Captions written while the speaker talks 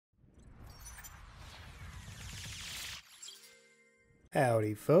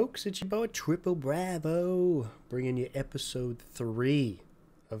Howdy folks, it's your boy Triple Bravo, bringing you episode 3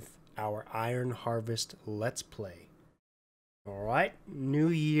 of our Iron Harvest Let's Play. Alright, new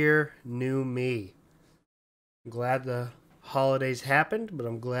year, new me. I'm glad the holidays happened, but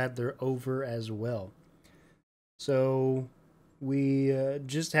I'm glad they're over as well. So, we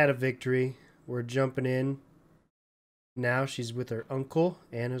just had a victory. We're jumping in. Now she's with her uncle.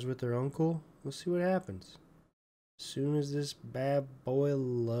 Anna's with her uncle. We'll see what happens. As soon as this bad boy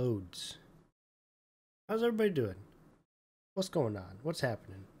loads. How's everybody doing? What's going on? What's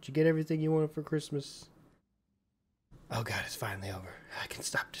happening? Did you get everything you wanted for Christmas? Oh god, it's finally over. I can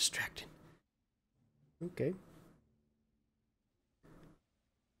stop distracting. Okay.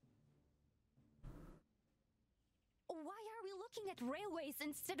 Why are we looking at railways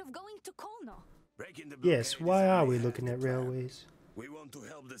instead of going to Kolno? Yes, why are we looking at railways? We want to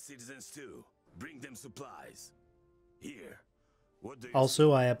help the citizens too. Bring them supplies. Here. What do you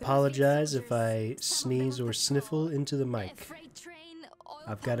Also, I apologize if I sneeze or sniffle into the mic.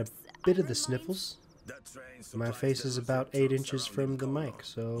 I've got a bit of the sniffles. My face is about 8 inches from the mic,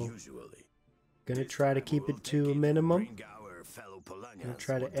 so gonna try to keep it to a minimum. Gonna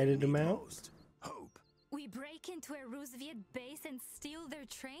try to edit them out. We break into a Roosevelt base and steal their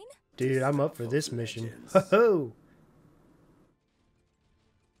train? Dude, I'm up for this mission. Ho-ho!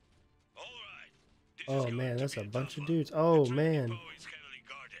 Oh man, that's a bunch of dudes. Oh man.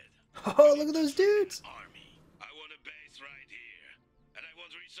 Oh, look at those dudes!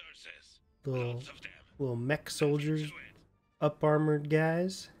 Little mech soldiers, up armored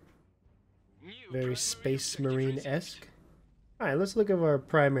guys. Very Space Marine-esque. Alright, let's look at our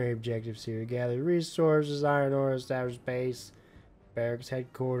primary objectives here. Gather resources, iron ore, establish base, barracks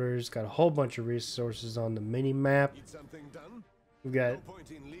headquarters. Got a whole bunch of resources on the mini-map. We've got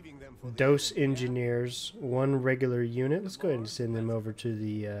dose engineers, 1 regular unit. Let's go ahead and send them over to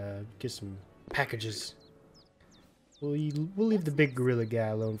the, get some packages. We'll leave the big gorilla guy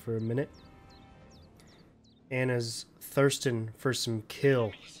alone for a minute. Anna's thirsting for some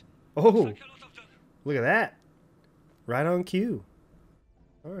kill. Oh, look at that. Right on cue.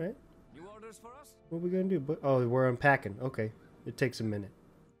 Alright. What are we going to do? Oh, we're unpacking. Okay. It takes a minute.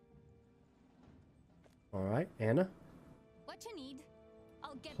 Alright, Anna. What you need?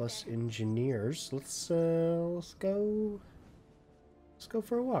 I'll get Plus there. engineers. Let's go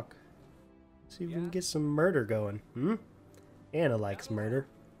for a walk. See if we can get some murder going. Anna likes murder.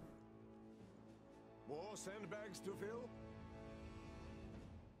 More sandbags to fill?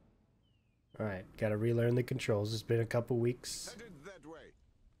 Alright, gotta relearn the controls. It's been a couple weeks. Headed that way.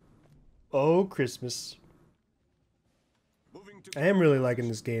 Oh, Christmas. Moving to I am really liking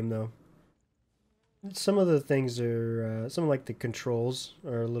this game though. Some of the things are, some of like the controls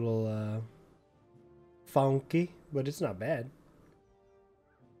are a little funky, but it's not bad.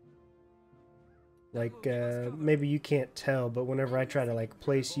 Like, maybe you can't tell, but whenever I try to like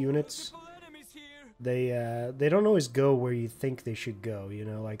place units, they don't always go where you think they should go, you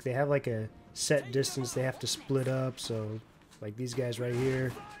know? Like, they have like a set distance they have to split up, so like these guys right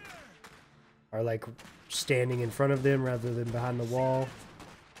here are like standing in front of them rather than behind the wall.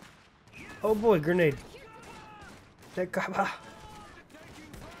 Oh boy, grenade.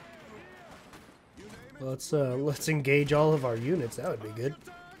 Let's engage all of our units. That would be good.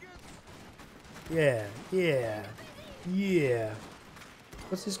 Yeah, yeah, yeah.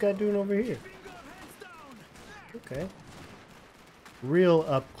 What's this guy doing over here? Okay. Real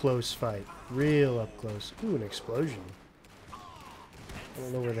up close fight. Real up close. Ooh, an explosion. I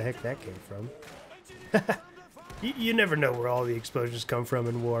don't know where the heck that came from. You never know where all the explosions come from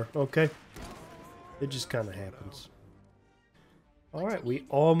in war, okay? It just kind of happens. Alright, we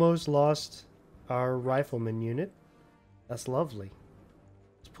almost lost our rifleman unit. That's lovely.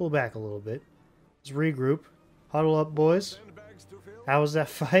 Let's pull back a little bit. Let's regroup. Huddle up, boys. sandbags to fill? How was that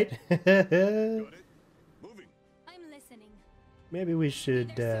fight? Got it. Moving. I'm listening. Maybe we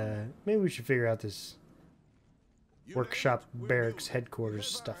should figure out this You workshop name it, we'll barracks do.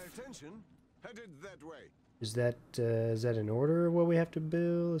 headquarters Get stuff. our attention. Headed that way. Is that in order what we have to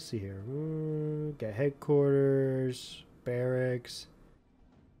build? Let's see here. Got headquarters, barracks.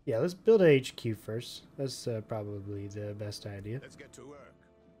 Yeah, let's build a HQ first. That's probably the best idea. Let's get to work.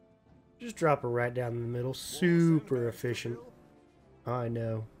 Just drop her right down in the middle. Super efficient. I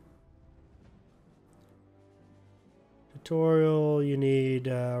know. Tutorial, you need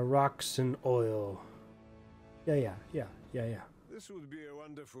rocks and oil. Yeah. This would be a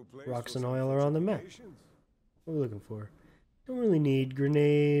wonderful place. Rocks for and some oil are on the map. fortifications. What are we looking for? Don't really need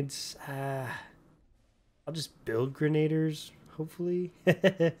grenades. I'll just build grenaders, hopefully.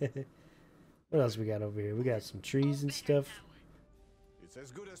 What else we got over here? We got some trees and stuff. It's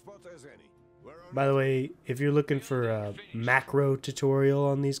as good a spot as any. We're on By the way, if you're looking for a macro tutorial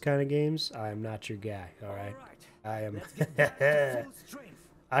on these kind of games, I'm not your guy, alright? I am...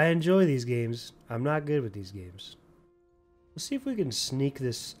 I enjoy these games. I'm not good with these games. Let's see if we can sneak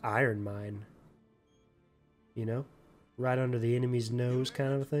this iron mine. You know? Right under the enemy's nose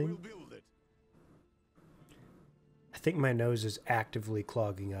kind of a thing. We'll build it. I think my nose is actively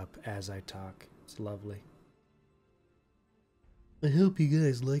clogging up as I talk. It's lovely. I hope you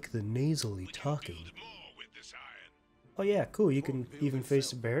guys like the nasally talking. Oh yeah, cool. You can even face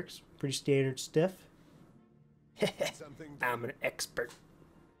the barracks. Pretty standard stuff. Something I'm an expert.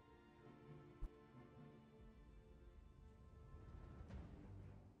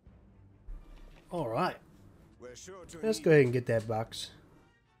 Alright. we're sure to Let's need go ahead and get that box.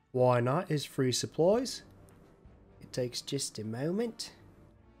 Why not? It's free supplies. It takes just a moment.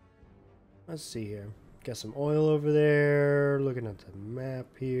 Let's see here. Got some oil over there. Looking at the map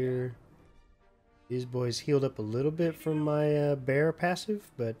here. These boys healed up a little bit from my bear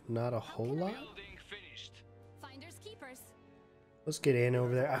passive, but not a whole lot. Finders keepers. Let's get Anna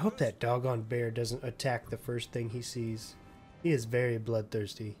over there. I hope that doggone bear doesn't attack the first thing he sees. He is very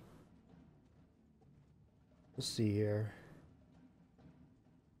bloodthirsty. Let's see here.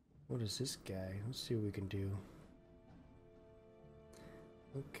 What is this guy? Let's see what we can do.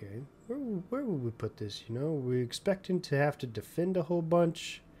 Okay. Where would we put this, you know? We're expecting to have to defend a whole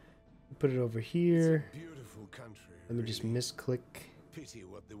bunch. Put it over here. beautiful country. Let me just really. misclick. Pity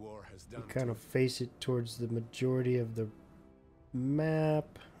what the war has done. Kind of face it towards the majority of the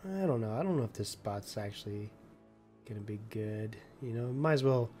map. I don't know. I don't know if this spot's actually gonna be good. You know, might as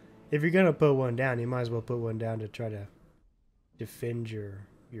well. If you're gonna put one down, you might as well put one down to try to defend your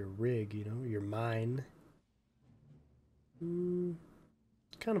rig. You know, your mine.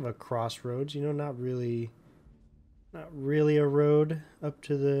 Kind of a crossroads. You know, not really a road up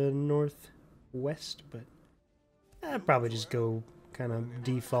to the northwest, but I'd probably just go kind of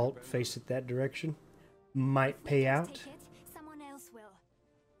default, face it that direction. Might pay out. Take it, someone else will.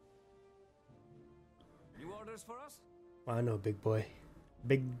 New orders for us? I know, big boy.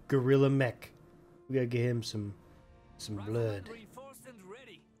 Big gorilla mech. We gotta get him some blood. Reinforced and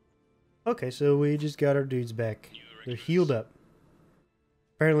ready. Okay, so we just got our dudes back. They're healed up.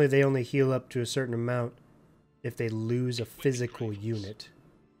 Apparently they only heal up to a certain amount if they lose a physical unit.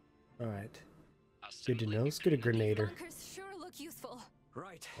 Alright. Good to know. Let's get a grenader. Bunkers sure look useful.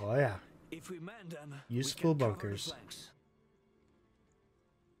 Right. Oh yeah. If we man them, Useful we can cover the bunkers. flanks.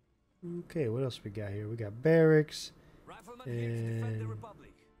 Okay, what else we got here? We got barracks. Riflemen here to defend the And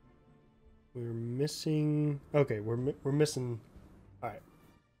Republic. we're missing... Okay, we're missing... Alright.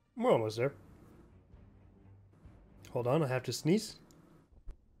 We're almost there. Hold on, I have to sneeze.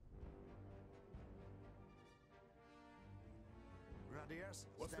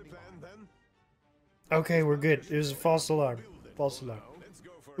 What's the plan then? Okay, we're good. It was a false alarm. False alarm. Let's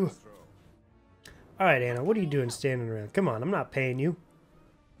go for a stroll. Alright, Anna, what are you doing standing around? Come on, I'm not paying you.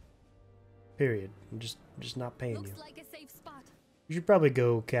 Period. I'm just not paying you. Looks like a safe spot. You should probably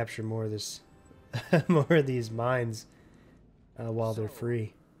go capture more of this, more of these mines while they're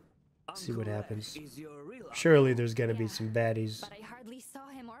free. See what Uncle happens. Lech is your real Surely there's gonna be Yeah, some baddies. But I hardly saw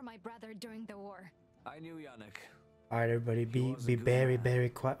him or my brother during the war. I knew Yannick. Alright, everybody, be was a good very, man. very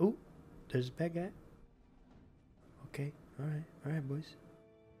quiet. Ooh, there's a bad guy. Okay, alright, boys.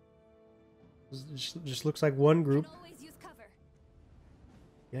 Just looks like one group. Can always use cover.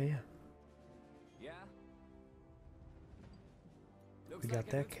 Yeah. Yeah? Looks We got like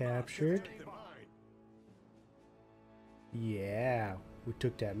a that good spot. captured. The mine. Yeah, we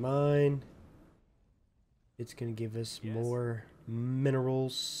took that mine. It's gonna give us Yes. more mineral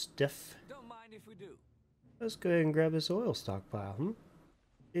stuff. Don't mind if we do. Let's go ahead and grab this oil stockpile.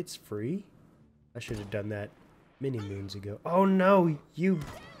 It's free. I should have done that many moons ago. Oh no, you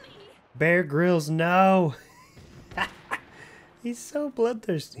Bear Grylls, no! He's so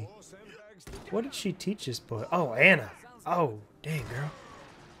bloodthirsty. More sandbags to What did she teach this boy? Oh, Anna. Oh, dang, girl.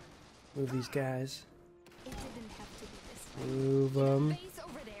 Move these guys. It didn't have to be this way. Move them. Base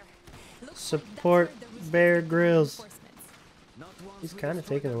over there. Looks like that's Support where the Roosevelt Bear sent Grylls. reinforcements. Not once He's we kind of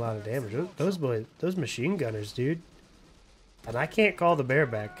destroy taking a their lot of barracks damage. and Those boys, those machine gunners, dude. And I can't call the bear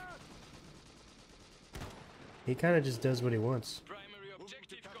back. He kind of just does what he wants.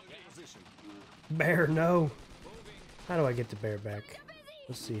 position. Bear, no. How do I get the bear back?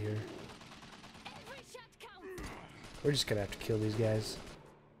 Let's see here. Every shot counts. We're just gonna have to kill these guys.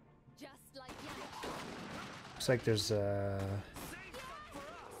 Just like Yannick. Looks like there's Be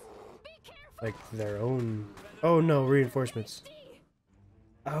careful. like their own. Oh no, reinforcements.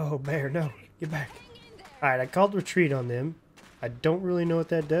 Oh, bear, no, get back. Hang in there. All right, I called retreat on them. I don't really know what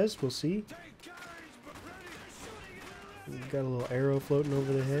that does. We'll see. We've got a little arrow floating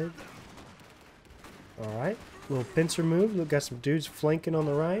over the head. Alright. Little pincer move. We've got some dudes flanking on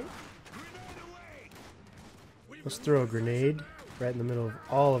the right. Let's throw a grenade right in the middle of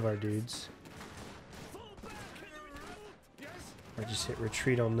all of our dudes. I just hit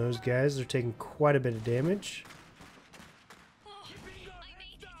retreat on those guys. They're taking quite a bit of damage.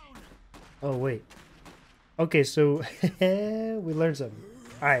 Oh, wait. Okay, so we learned something.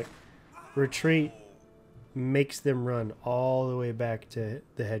 Alright. Retreat makes them run all the way back to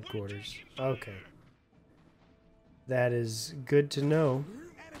the headquarters. Okay. That is good to know.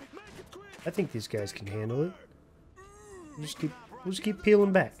 I think these guys can handle it. We'll just keep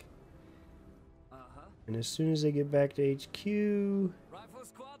peeling back. And as soon as they get back to HQ,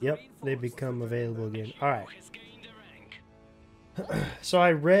 yep, they become available again. Alright. So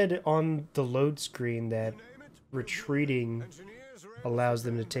I read on the load screen that retreating allows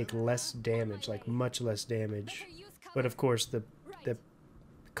them to take less damage, like much less damage. But of course, the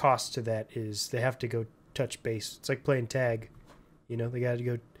cost to that is they have to go touch base. It's like playing tag. You know, they got to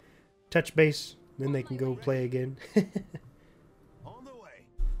go touch base, then they can go play again.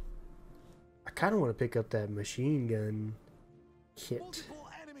 I kind of want to pick up that machine gun kit.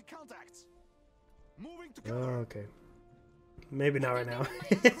 Oh, okay. Maybe not right now.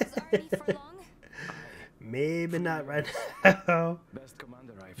 Maybe not right now.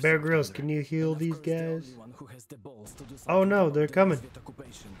 Bear Grylls, can you heal these guys? Oh no, they're coming. I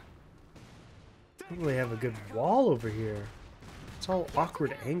don't really have a good wall over here. It's all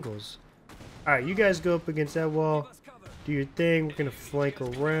awkward angles. Alright, you guys go up against that wall. Do your thing. We're gonna flank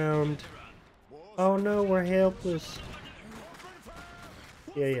around. Oh no, we're helpless.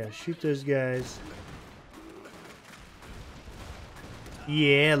 Yeah, shoot those guys.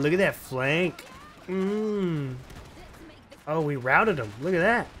 Yeah, look at that flank. Oh, we routed them. Look at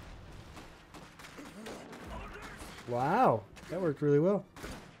that. Wow, that worked really well.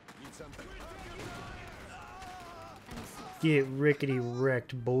 Get rickety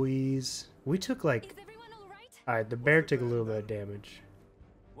wrecked, boys. We took like... Alright, the bear took a little bit of damage.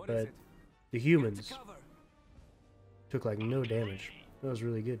 But the humans took like no damage. That was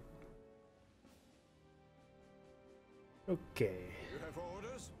really good. Okay.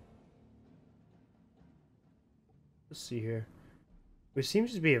 Let's see here. We seem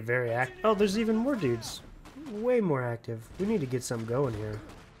to be a very active... Oh, there's even more dudes. Way more active. We need to get something going here.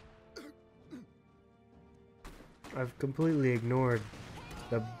 I've completely ignored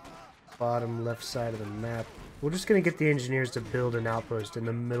the bottom left side of the map. We're just gonna get the engineers to build an outpost in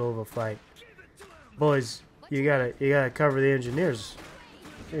the middle of a fight. Boys, you gotta cover the engineers.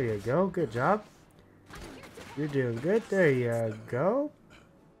 There you go. Good job. You're doing good. There you go.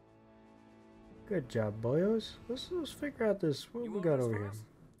 Good job, boyos. Let's figure out this. What we got over here?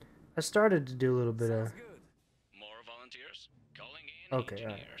 I started to do a little bit of... More volunteers calling in. Okay,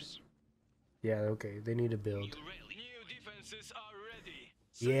 alright. Yeah, okay. They need to build. New defenses are ready.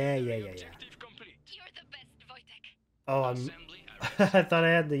 Yeah. Objective complete. You're the best, Wojtek. Oh, Assembly I thought I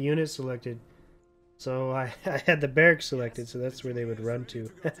had the unit selected. So I had the barracks selected, so that's where they would run to.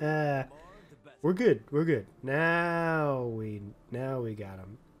 We're good. We're good. Now we got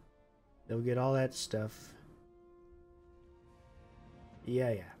them. They'll get all that stuff.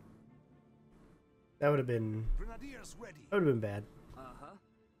 Yeah. That would have been bad.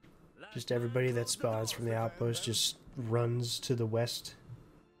 Just everybody that spawns from the outpost just runs to the west.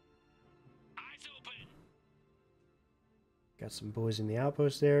 Got some boys in the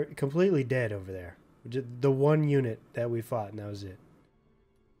outpost there. Completely dead over there. The one unit that we fought, and that was it.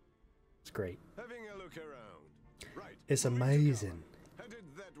 It's great. Having a look around. Right. It's amazing. Headed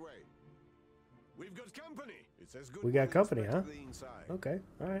that way. We've got company. It says good. We got company, huh? Okay.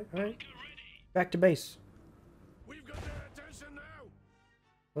 All right. Back to base. We've got their attention now.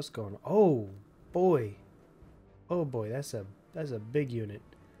 What's going on? Oh boy. Oh boy, that's a big unit.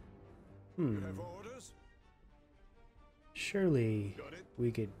 You have orders? Surely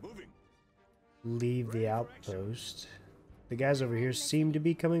we could leave the outpost. The guys over here seem to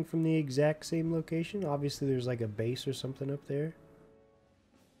be coming from the exact same location. Obviously there's like a base or something up there.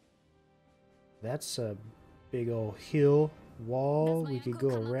 That's a big old hill wall. We could go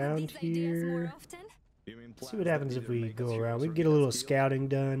around here. See what happens if we go around. We can get a little scouting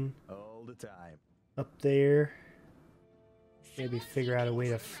done All the time. up there. Maybe figure out a way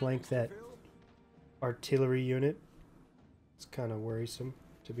to flank that artillery unit. It's kind of worrisome,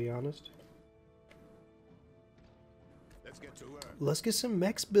 to be honest. Let's get some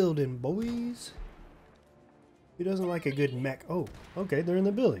mechs building, boys. Who doesn't like a good mech? Oh, okay, they're in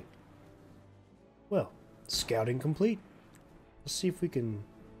the building. Well, scouting complete. Let's see if we can...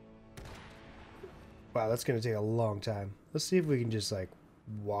 Wow, that's gonna take a long time. Let's see if we can just like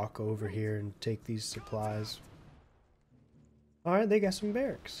walk over here and take these supplies. Alright, they got some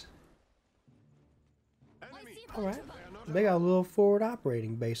barracks. Alright. They got a little forward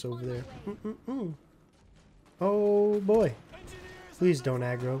operating base over there. Oh boy. Please don't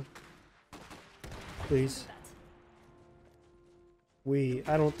aggro. Please. I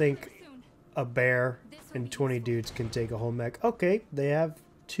don't think a bear and 20 dudes can take a whole mech. Okay, they have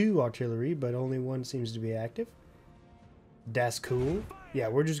 2 artillery, but only 1 seems to be active. That's cool. Yeah,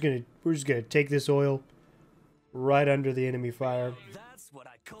 we're just gonna take this oil right under the enemy fire. That's what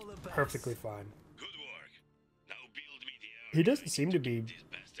I call a best. Perfectly fine. Good work. Now build me the He doesn't seem to be these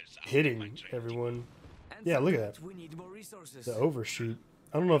bastards out of my hitting trench. everyone. And Yeah, for look at that. We need more resources. The overshoot.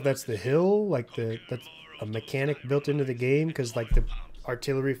 I don't know if that's the hill, like that's a mechanic built into the game, because like the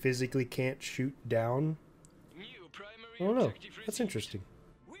artillery physically can't shoot down. New primary I don't know. objective That's received. interesting.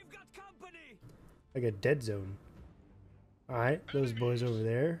 We've got company. Like a dead zone. Alright, those boys over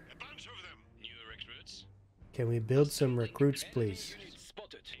there. A bunch of them. New recruits. Can we build some recruits, please? Units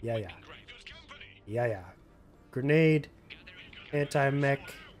spotted. Yeah, yeah. Good company. Yeah, yeah. Grenade,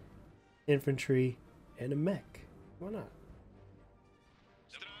 anti-mech, infantry, and a mech. Why not?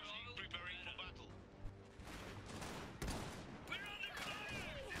 Strong, preparing for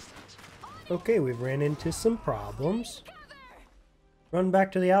battle. Okay, we've ran into some problems. Run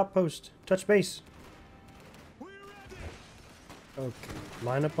back to the outpost. Touch base. Okay,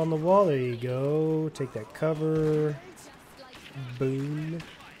 line up on the wall. There you go. Take that cover. Boom.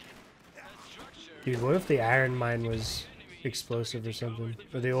 Dude, what if the iron mine was explosive or something?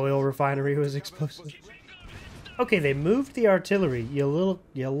 Or the oil refinery was explosive? Okay, they moved the artillery. You little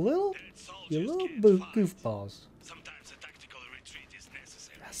goofballs. Sometimes a tactical retreat is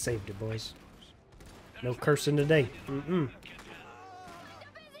necessary. I saved it, boys. No cursing today.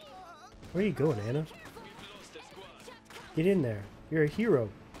 Where are you going, Anna? Get in there. You're a hero.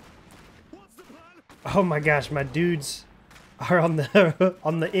 Oh my gosh, my dudes are on the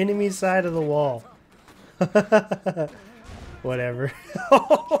on the enemy side of the wall. Whatever.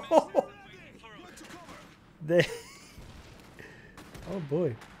 They. Oh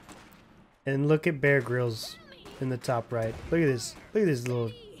boy. And look at Bear Grylls in the top right. Look at this. Look at this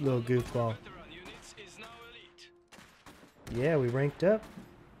little goofball. Veteran units is now elite. Yeah, we ranked up.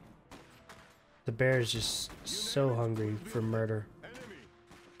 The bear is just so hungry for murder.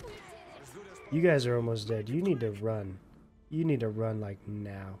 You guys are almost dead. You need to run. You need to run like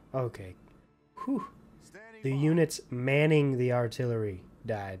now. Okay. Whew. The units manning the artillery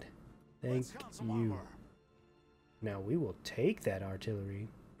died. Thank you. Now we will take that artillery.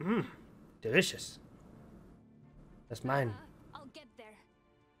 Delicious. That's mine. I'll get there.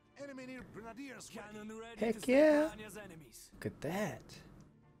 Enemy near Grenadiers. Cannon ready Heck to stop yeah. Polania's enemies. Look at that.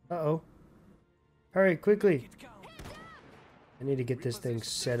 Uh-oh. Hurry, quickly. It count. I need to get this thing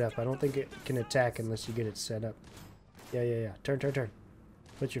set up. I don't think it can attack unless you get it set up. Yeah. Turn.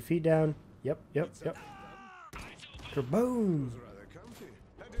 Put your feet down. Yep. Kaboom! Rather comfy.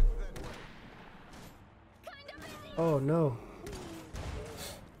 Headed that way. Oh no.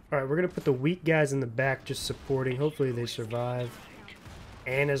 Alright, we're gonna put the weak guys in the back just supporting. Hopefully they survive.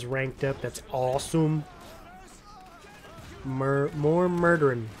 Anna's ranked up. That's awesome. More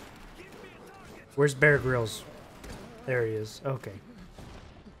murdering. Where's Bear Grylls? There he is. Okay.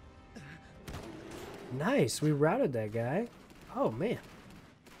 Nice. We routed that guy. Oh man.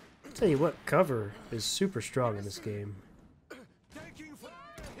 I'll tell you what, cover is super strong in this game. Taking fire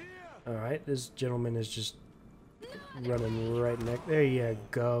here. Alright, this gentleman is just running right next. There you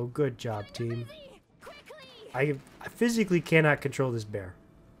go. Good job, team. I physically cannot control this bear.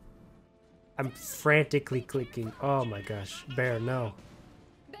 I'm frantically clicking. Oh my gosh. Bear, no.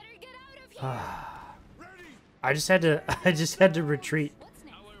 Better get out of here. I just had to retreat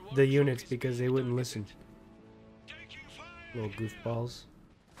the units because they wouldn't listen. Little goofballs.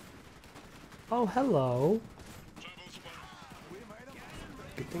 Oh, hello.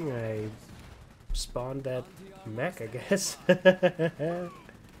 Good thing I spawned that mech, I guess. Yeah.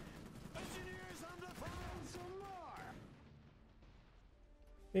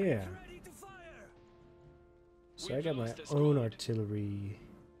 Ready to fire. So I got my own artillery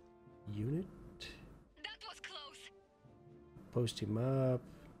unit. That was close. Post him up.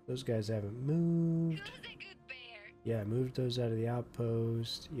 Those guys haven't moved. Who's a good bear? Yeah, moved those out of the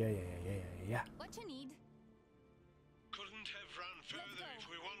outpost. Yeah. What you need? Couldn't have run further if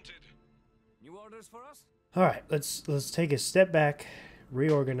we wanted. New orders for us? All right, let's take a step back,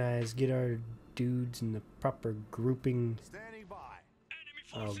 reorganize, get our dudes in the proper grouping. Standing by.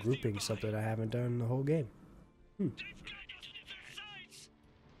 Oh, grouping something I haven't done the whole game.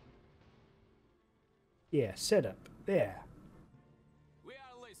 Yeah, set up. Yeah. We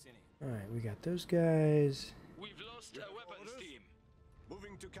are listening. Alright, we got those guys. We've lost a weapons team.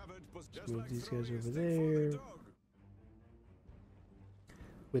 Moving to covered Let's just move like these throwing guys a over stick for the there. dog.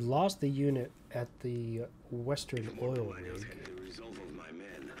 We lost the unit at the Western Oil Rig. The resolve of my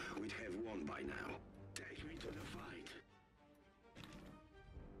men, we'd have won by now. Take me to the fight.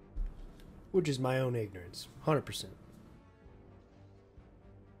 Which is my own ignorance. 100%.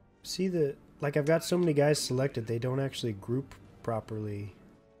 See the... Like, I've got so many guys selected, they don't actually group properly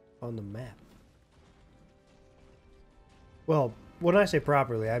on the map. Well, when I say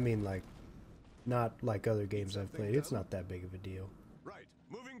properly, I mean, like, not like other games I've played. It's not that big of a deal. Right,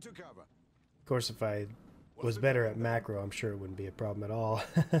 moving to cover. Of course, if I was better at macro, I'm sure it wouldn't be a problem at all.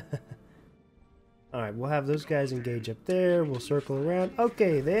 Alright, we'll have those guys engage up there. We'll circle around.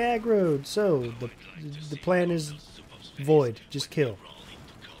 Okay, they aggroed. So, the plan is void. Just kill.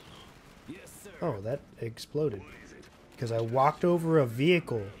 Yes, sir. Oh, that exploded. Because I walked over a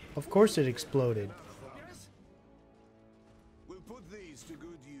vehicle. Of course it exploded. We'll put these to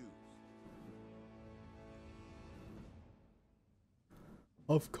good use.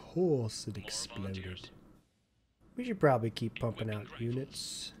 Of course it exploded. We should probably keep pumping out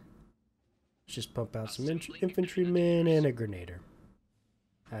units. Let's just pump out some infantrymen and a grenader.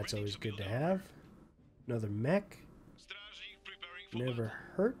 That's always good to have. Another mech. Strażnik preparing for Never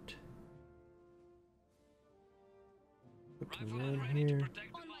hurt. Looking around here. protect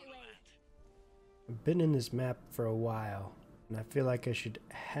the On my way. motherland. I've been in this map for a while, and I feel like I should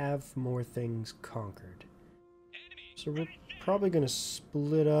have more things conquered. So we're probably going to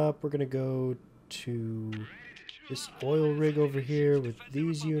split up. We're going to go to this oil rig over here with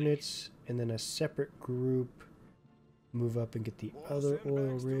these units, and then a separate group move up and get the More other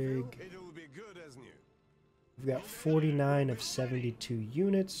oil sandbags to fill, rig. it'll be good as new. We've got 49 of 72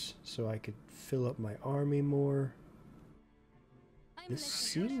 units, so I could fill up my army more. I'm This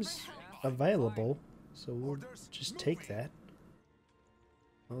listening. seems available, so we'll just take that.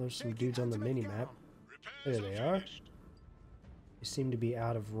 Oh, there's some dudes on the mini-map. There they are. They seem to be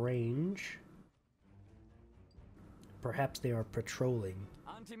out of range. Perhaps they are patrolling.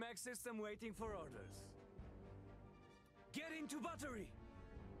 Anti-mech system waiting for orders. Get into battery.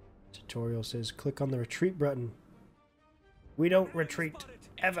 Tutorial says click on the retreat button. We don't retreat,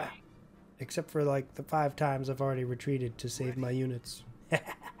 ever. Except for like the 5 times I've already retreated to save my units.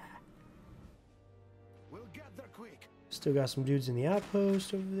 We'll get there quick. Still got some dudes in the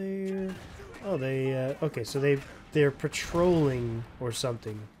outpost over there. Oh, they, okay, so they're patrolling or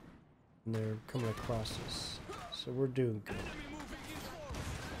something. And they're coming across us. So we're doing good.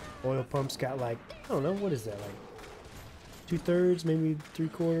 Oil pumps got like, I don't know, what is that, like 2/3, maybe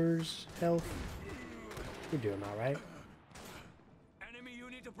 3/4 health? We're doing alright. Enemy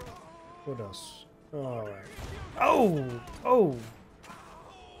unit approach. What else? Alright. Oh! Oh!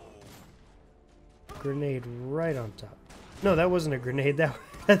 Grenade right on top. No, that wasn't a grenade.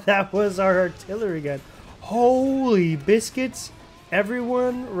 That was our artillery gun. Holy biscuits!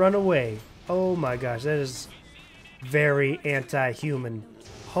 Everyone run away. Oh my gosh, that is very anti-human.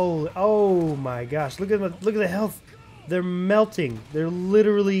 Holy, oh my gosh, look at the health. They're melting. They're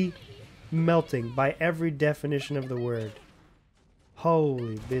literally melting by every definition of the word.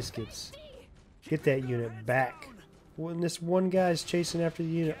 Holy biscuits. Get that unit back. When this one guy's chasing after the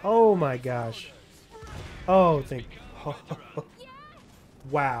unit. Oh my gosh. Oh, thank. Oh.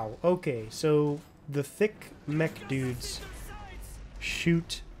 Wow. Okay, so the thick mech dudes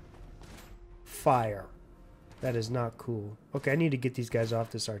shoot fire. That is not cool. Okay, I need to get these guys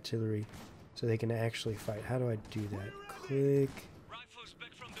off this artillery so they can actually fight. How do I do that? Click. Rifles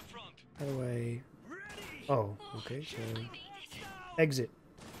back from the front. How do I... Oh, okay, so... Exit.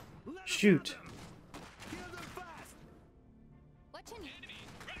 Shoot. What you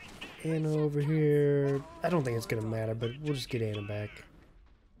need? Anna over here. I don't think it's gonna matter, but we'll just get Anna back.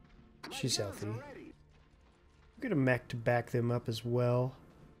 She's healthy. We're gonna mech to back them up as well.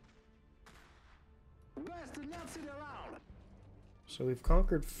 So we've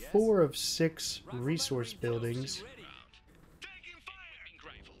conquered 4 of 6 resource buildings. Taking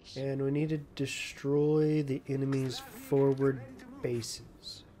fire. Rifles. And we need to destroy the enemy's forward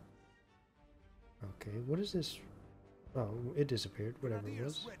bases. Okay, what is this? Oh, it disappeared, whatever it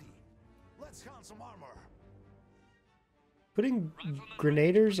was. Ready. Let's hunt some armor. Putting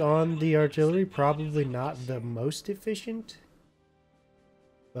grenaders on the artillery, probably not the most efficient.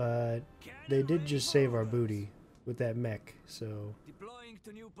 But they did just save our booty with that mech, so... Deploying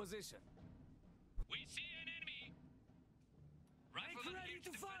to new position. We see an enemy. Rifle Ready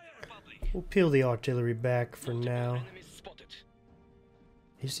to fire. Republic. We'll peel the artillery back for now. Enemies spotted.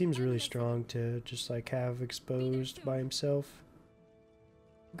 He seems really strong to just like have exposed by himself.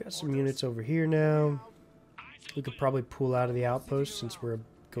 We've got some units over here now. We could probably pull out of the outpost since we're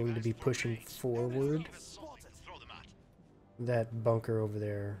going to be pushing forward. That bunker over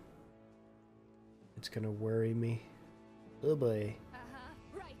there, it's gonna worry me. Oh boy.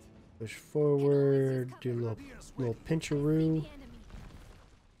 Right. Push forward, do a little pincharoo.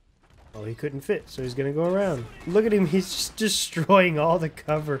 Oh, he couldn't fit, so he's gonna go around. Look at him, he's just destroying all the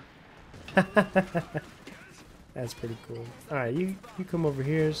cover. That's pretty cool. Alright, you come over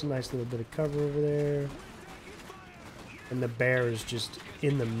here. There's a nice little bit of cover over there. And the bear is just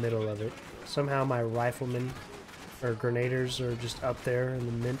in the middle of it. Somehow my riflemen, or grenadiers, are just up there in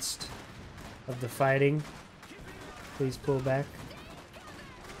the midst of the fighting. Please pull back.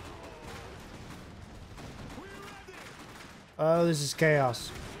 Oh, this is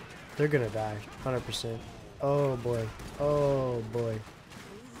chaos. They're gonna die, 100%. Oh boy. Oh boy.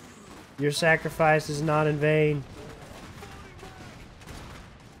 Your sacrifice is not in vain.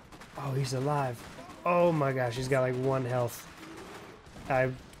 Oh, he's alive. Oh my gosh, he's got like 1 health.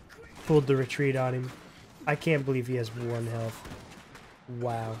 I pulled the retreat on him. I can't believe he has 1 health.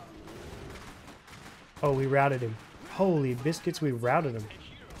 Wow. Oh, we routed him. Holy biscuits, we routed him.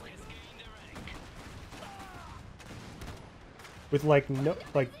 With like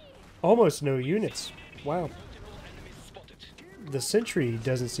almost no units. Wow. The sentry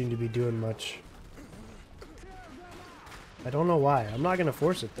doesn't seem to be doing much. I don't know why. I'm not gonna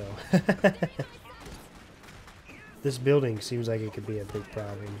force it though. This building seems like it could be a big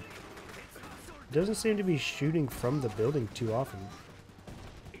problem. It doesn't seem to be shooting from the building too often.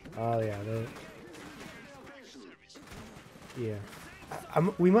 Oh yeah, yeah.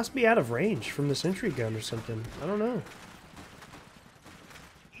 We must be out of range from the sentry gun or something. I don't know.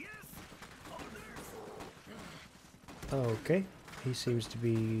 Okay, he seems to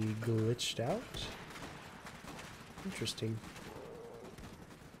be glitched out. Interesting.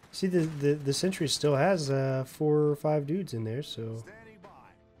 See, the sentry still has 4 or 5 dudes in there, so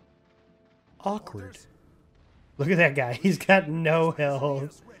awkward. Look at that guy. He's got no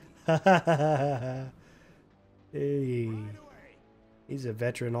health. Hey, he's a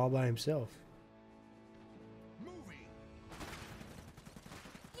veteran all by himself.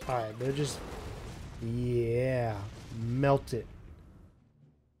 All right, they're just yeah. Melt it.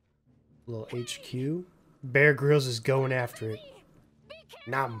 Little HQ. Bear Grylls is going after it.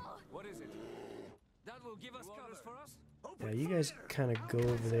 Nom. What is it? That will give us cover for us? Yeah, you guys kind of go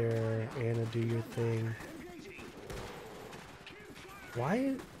over there. Anna, do your thing.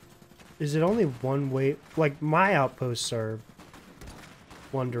 Why is it only one way? Like, my outposts are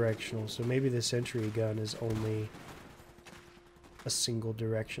one directional, so maybe the sentry gun is only a single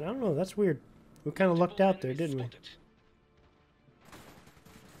direction. I don't know, that's weird. We kind of lucked out there, didn't we?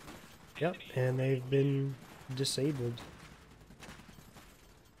 Yep, and they've been disabled.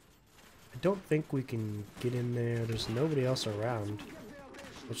 I don't think we can get in there. There's nobody else around.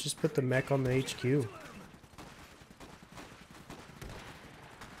 Let's just put the mech on the HQ.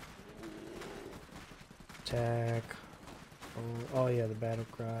 Attack. Oh yeah, the battle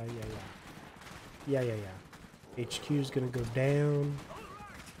cry. Yeah. HQ is gonna go down.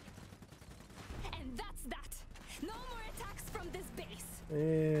 And that's that. No more attacks from this base.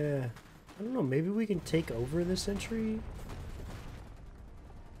 Yeah. I don't know, maybe we can take over the sentry?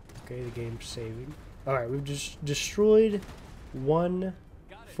 Okay, the game's saving. Alright, we've just destroyed 1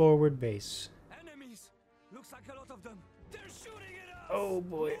 forward base. Enemies! Looks like a lot of them. They're shooting at us! Oh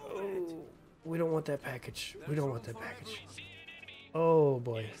boy, oh. We don't want that package. We don't want that package. Oh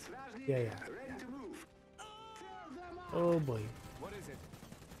boy. Yeah. Oh boy. What is it?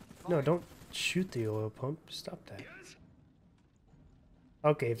 No, don't shoot the oil pump. Stop that.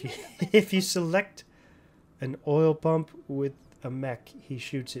 Okay, if you select an oil pump with a mech, he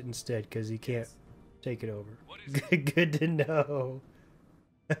shoots it instead because he can't take it over. Good to know.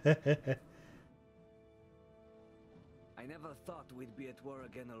 I never thought we'd be at war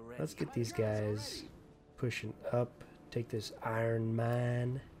again already. Let's get these guys pushing up. Take this iron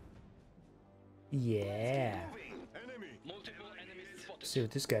mine. Yeah. Let's see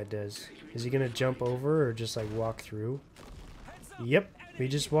what this guy does. Is he gonna jump over or just like walk through? Yep, he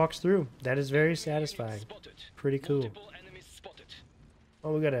just walks through. That is very satisfying. Pretty cool.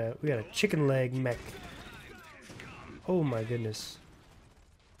 Oh, we got a chicken leg mech. Oh my goodness.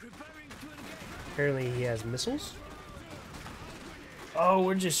 Apparently he has missiles. Oh,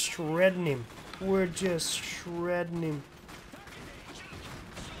 we're just shredding him. We're just shredding him.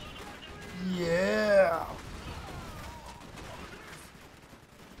 Yeah.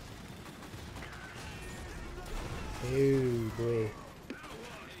 Oh boy.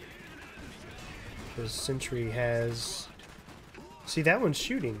 The sentry has... See, that one's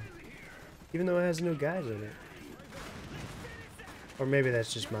shooting. Even though it has no guys in it. Or maybe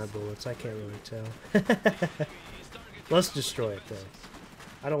that's just my bullets. I can't really tell. Let's destroy it, though.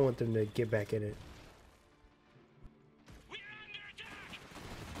 I don't want them to get back in it.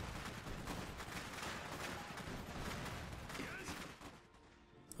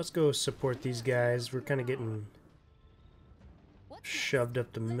 Let's go support these guys. We're kind of getting What's shoved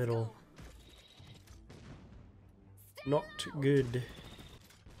up the Let's middle. go. Not good.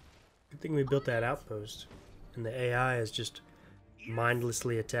 Good thing we built that outpost. And the AI is just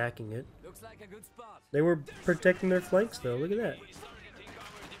mindlessly attacking it. Looks like a good spot. They were protecting their flanks, though. Look at that.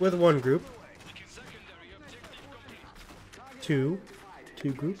 With one group. Two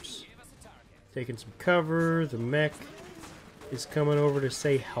groups. Taking some cover. The mech is coming over to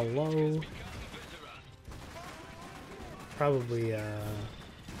say hello. Probably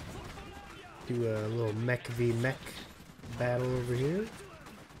do a little mech v mech battle over here.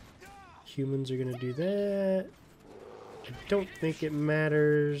 Humans are gonna do that. I don't think it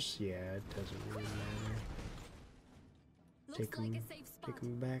matters. Yeah, it doesn't really matter. Looks like a safe spot. Take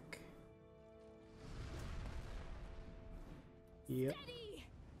them back. Yep. Steady.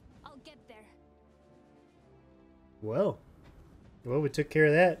 I'll get there. Well, we took care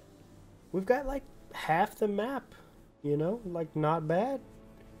of that. We've got like half the map, you know, like not bad.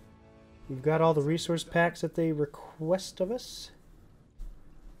 We've got all the resource packs that they request of us.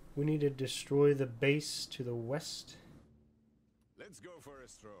 We need to destroy the base to the west. Let's go for a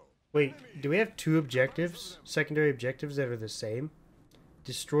stroll. Wait, do we have two objectives, secondary objectives that are the same?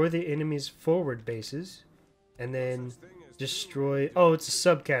 Destroy the enemy's forward bases, and then destroy... Oh, it's a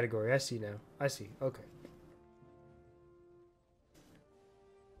subcategory. I see now. I see. Okay.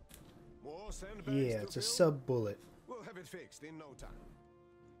 More sandbags Yeah, to it's a fill? sub-bullet. We'll have it fixed in no time.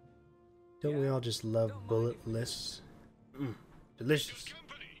 Don't we all just love bulletless? Delicious.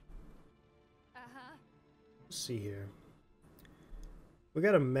 Uh-huh. Let's see here. We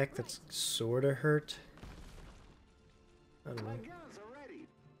got a mech that's sorta hurt. I don't know.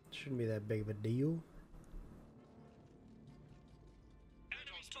 Shouldn't be that big of a deal.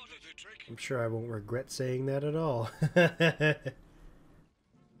 I'm sure I won't regret saying that at all.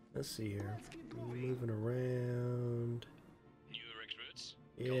 Let's see here. Moving around. New recruits.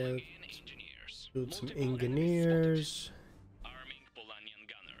 Yeah. Calling in engineers. Build some Multiple enemies engineers. spotted. Arming Polanian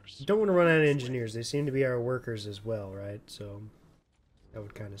gunners. Don't want to run out of engineers. They seem to be our workers as well, right? So that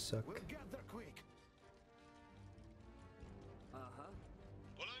would kind of suck. We'll get there quick. Uh-huh.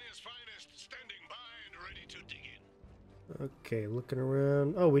 Polania's finest, standing by and ready to dig in. Okay, looking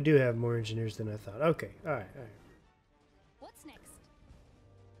around. Oh, we do have more engineers than I thought. Okay, all right. What's next?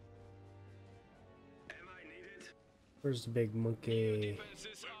 Am I needed? Where's the big monkey?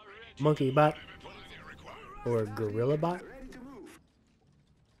 Defenses are ready. Monkey bot Polania required. or gorilla bot? Ready to move.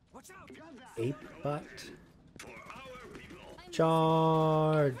 Watch out. Ape bot? For our people.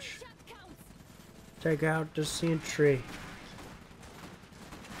 Charge! Shot counts. Take out the sentry.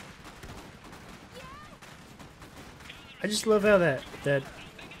 I just love how that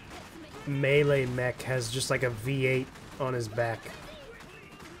melee mech has just like a V8 on his back.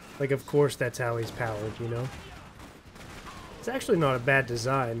 Like, of course that's how he's powered, you know? It's actually not a bad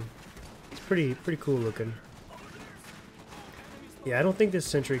design. It's pretty cool looking. Yeah, I don't think this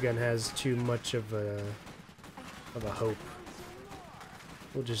sentry gun has too much of a hope.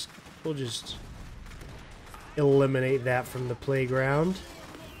 We'll just eliminate that from the playground.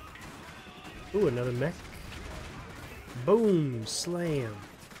 Ooh, another mech. Boom! Slam!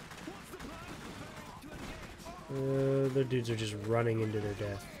 The dudes are just running into their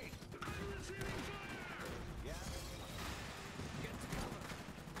death.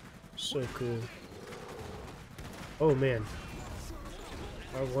 So cool. Oh man.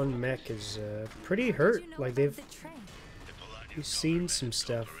 Our one mech is pretty hurt. You know Like about they've the train? we've seen some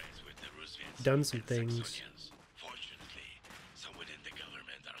stuff, done some things. Fortunately, some within the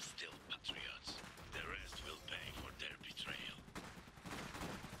government are still patriots. The rest will pay for their betrayal.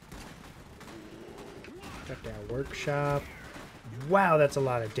 Got that workshop. Wow, that's a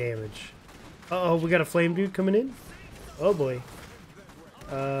lot of damage. Uh oh, we got a flame dude coming in. Oh boy.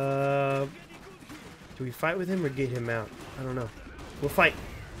 Do we fight with him or get him out? I don't know. We'll fight.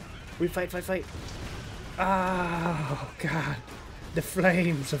 We fight. Oh god. The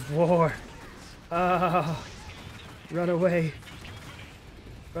flames of war. Oh. Run away.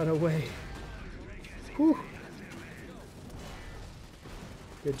 Run away. Whew.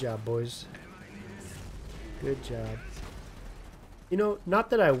 Good job, boys. Good job. You know, not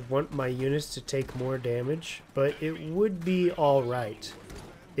that I want my units to take more damage, but it would be alright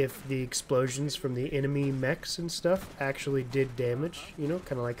if the explosions from the enemy mechs and stuff actually did damage, you know,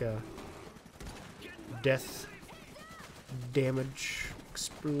 kind of like a death damage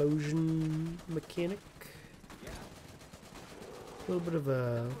explosion mechanic. A little bit of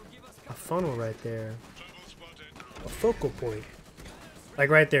a funnel right there, a focal point, like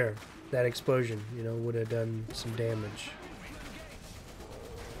right there. That explosion, you know, would have done some damage.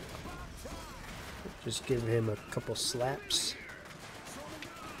 Just give him a couple slaps.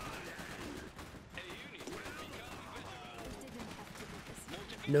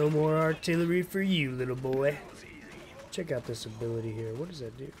 No more artillery for you, little boy. Check out this ability here. What does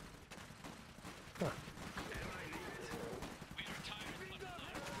that do? Huh.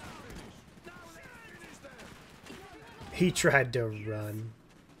 He tried to run.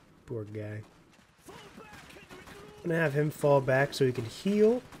 Poor guy. I'm gonna have him fall back so he can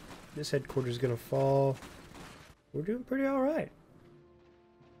heal. This headquarters is gonna fall. We're doing pretty alright.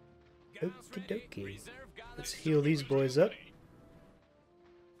 Okie dokie. Let's heal these boys up.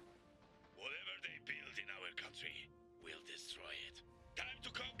 Whatever they build in our country, we'll destroy it. Time to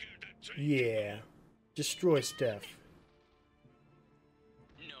conquer that train. Yeah. Destroy stuff.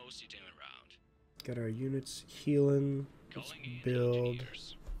 No sitting around. Got our units healing. Let's Calling in build.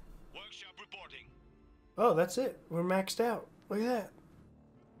 engineers. Workshop reporting. Oh, that's it. We're maxed out. Look at that.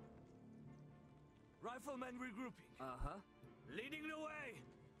 Riflemen regrouping. Uh-huh. Leading the way.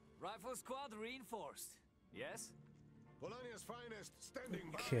 Rifle squad reinforced. Yes? Polania's finest standing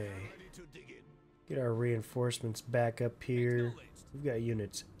by Okay. and ready to dig in. Get our reinforcements back up here. We've got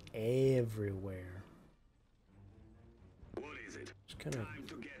units everywhere. What is it? Just kind of Time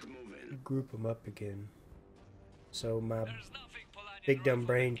to get moving. group them up again. So my There's nothing Polanian big dumb riflemen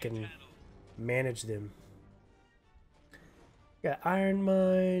brain can't can handle. manage them. Got iron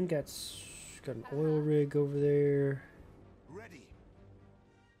mine. Got an oil rig over there. Ready.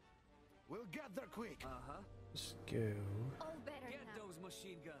 We'll get there quick. Uh-huh. Let's go. All better Get now. those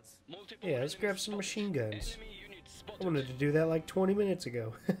machine guns. Multiple Yeah, let's enemies grab some spotted. machine guns. Enemy unit I spotted. wanted to do that like 20 minutes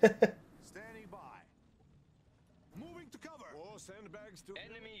ago. Standing by. Moving to cover. More sandbags to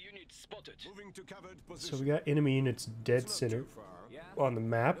Enemy unit spotted. moving to covered position. So we got enemy units dead It's not center too far. Yeah? on the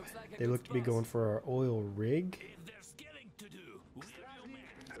map. Looks like a They good look to be spot. going for our oil rig. If there's killing to do, we'll do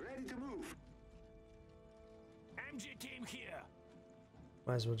it. Ready to move. MG team here.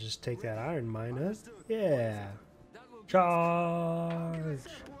 Might as well just take that iron mine, huh? Yeah. That will Charge.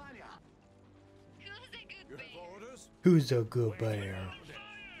 You have orders? Who's a good bear?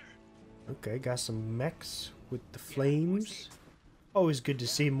 Okay, got some mechs with the flames. Always good to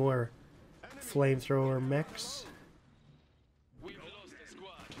see more flamethrower mechs. We've lost the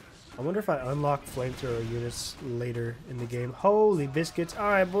squad. I wonder if I unlock flamethrower units later in the game. Holy biscuits.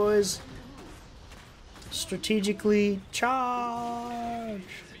 Alright, boys. Strategically charge.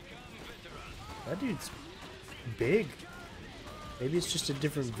 That dude's big. Maybe it's just a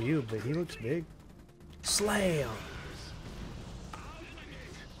different view, but he looks big. Slam.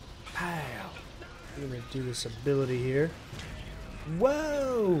 Pow. I'm gonna do this ability here.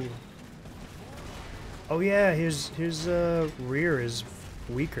 Whoa. Oh yeah, his rear is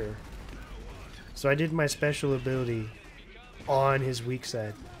weaker. So I did my special ability on his weak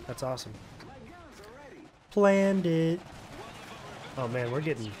side. That's awesome. Planned it. Oh man, we're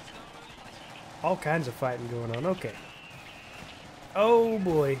getting all kinds of fighting going on. Okay. Oh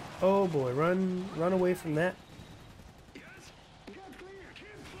boy. Oh boy. Run away from that.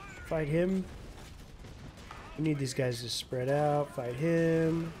 Fight him. We need these guys to spread out. Fight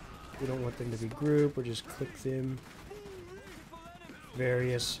him. We don't want them to be grouped. We'll just click them.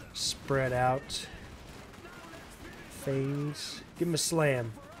 Various spread out things. Give him a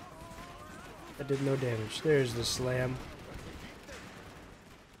slam. That did no damage. There's the slam.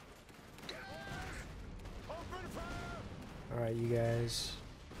 Alright, you guys.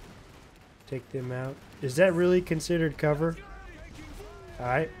 Take them out. Is that really considered cover?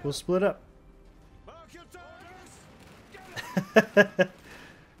 Alright, we'll split up. Mark your targets.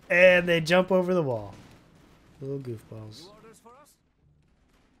 And they jump over the wall. Little goofballs. New orders for us?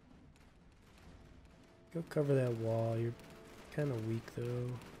 Go cover that wall. You're kind of weak though.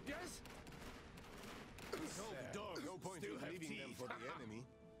 Yes. No point in leaving them for the enemy.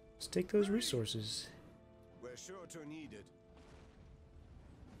 Let's take those resources. We're sure to need it.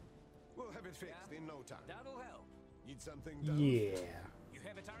 We'll have it fixed in no time. That'll help. Need something done? Yeah. You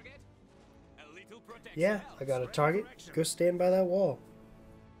have a target? A little protection Yeah, helps, I got a right? target. Go stand by that wall.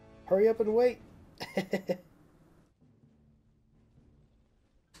 Hurry up and wait. I'm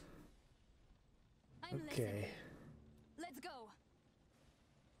Okay. listening. Let's go.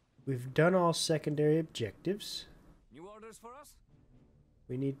 We've done all secondary objectives. New orders for us?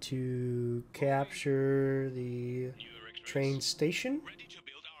 We need to capture the train station Ready to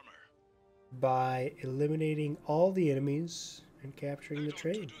build armor. by eliminating all the enemies and capturing the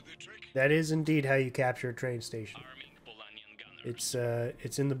train. Do the trick. That is indeed how you capture a train station. Arming Polanian gunners.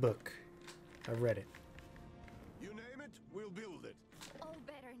 It's in the book. I've read it. You name it, we'll build it. All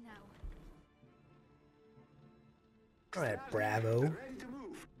better now. All right, Bravo.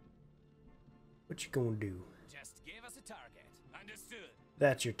 What you gonna do? Just give us a target. Understood.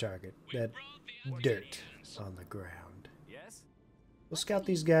 That's your target. That Brought the dirt on the ground. Yes? We'll scout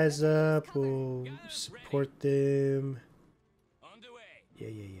these guys up. We'll support them. On the way.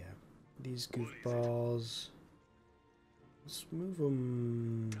 Yeah. These goofballs. Let's move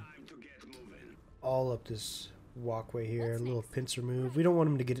them all up this walkway here. A little pincer move. We don't want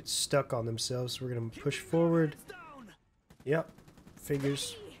them to get it stuck on themselves, so we're going to push forward. Yep.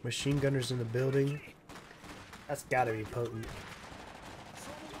 Figures. Machine gunners in the building. That's got to be potent.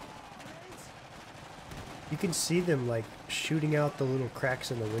 You can see them like shooting out the little cracks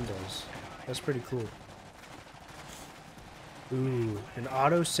in the windows. That's pretty cool. Ooh, an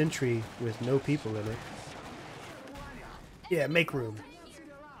auto sentry with no people in it. Yeah, make room.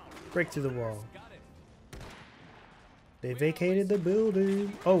 Break through the wall. They vacated the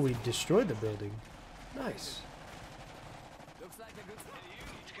building. Oh, we destroyed the building. Nice. Looks like a good spot.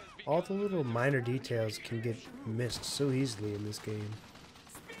 All the little minor details can get missed so easily in this game.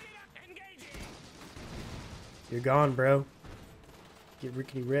 You're gone, bro. Get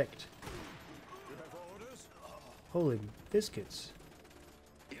rickety wrecked. Holy biscuits.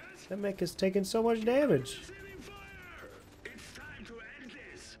 That mech is taking so much damage. It's time to end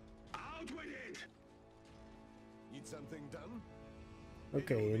this. Out with it. Need something done?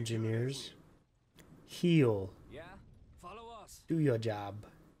 Okay, engineers. Heal. Yeah? Follow us. Do your job.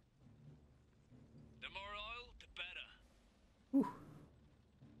 The more oil, the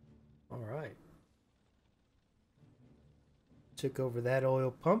better. Alright. Took over that oil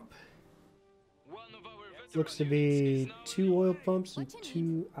pump. One of our Looks to veteran be units is now 2 oil redeployed. pumps and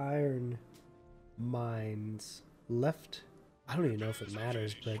 2 iron mines left. I don't even know if it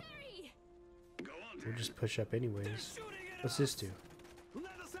matters, but Hurry! we'll just push up anyways. What's this do?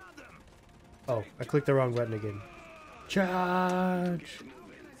 Oh, I clicked the wrong button again. Charge!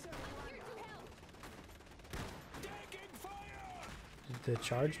 Did the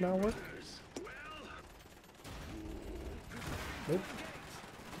charge not work? Nope.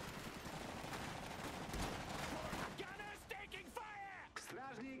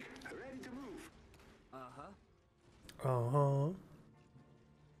 Uh-huh.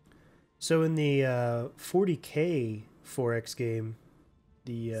 So in the 40K 4X game,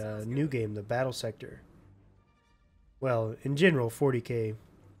 the new game, the Battle Sector, well, in general, 40K,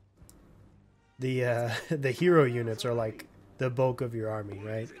 the the hero units are like the bulk of your army,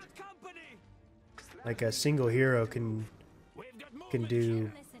 right? Like a single hero can do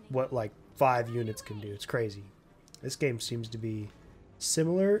what like 5 units can do. It's crazy. This game seems to be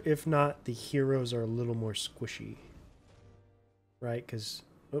similar, if not the heroes are a little more squishy. Right? Because,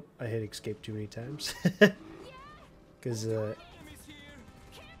 oh, I hit escape too many times. Because Can't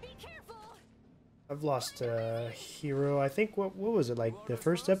be careful! I've lost a hero. I think, what was it, like the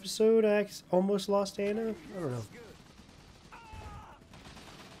first episode I almost lost Anna? I don't know.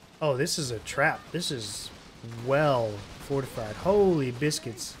 Oh, this is a trap. This is well fortified. Holy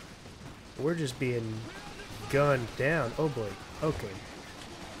biscuits. We're just being gunned down. Oh boy. Okay.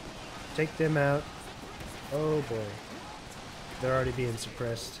 Take them out. Oh boy. They're already being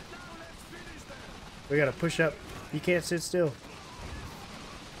suppressed. We gotta push up. You can't sit still.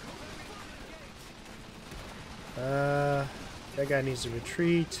 That guy needs to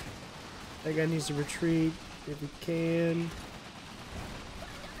retreat. That guy needs to retreat if he can.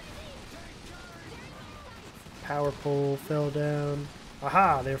 Power pole fell down.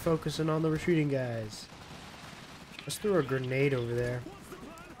 Aha! They're focusing on the retreating guys. Let's throw a grenade over there.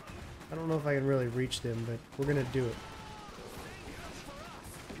 I don't know if I can really reach them, but we're gonna do it.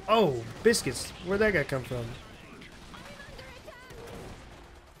 Oh, biscuits! Where'd that guy come from?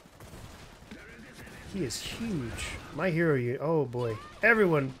 He is huge. My hero, oh boy.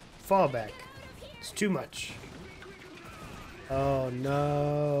 Everyone, fall back. It's too much. Oh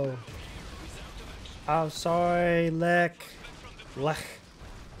no. I'm sorry, Lech.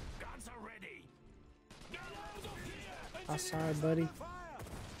 I'm sorry, buddy.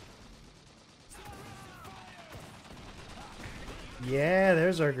 Yeah,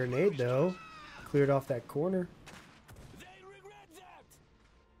 there's our grenade, though. Cleared off that corner.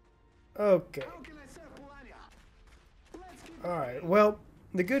 Okay. Alright, well,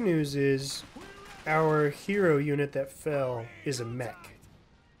 the good news is our hero unit that fell is a mech.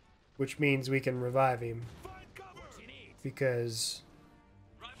 which means we can revive him Find cover. because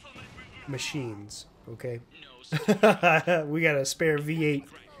Rifleman regroup. machines, okay? No such We got a spare V8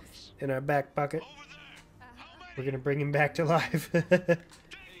 in our back pocket. over there. We're gonna bring him back to life. A unit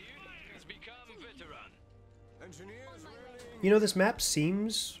has become veteran. Engineers ready. You know, this map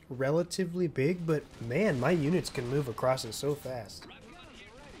seems relatively big, but man, my units can move across it so fast.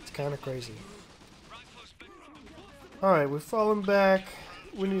 It's kind of crazy. Alright, we've fallen back.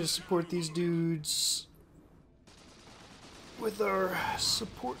 We need to support these dudes with our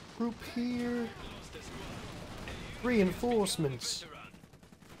support group here. Reinforcements.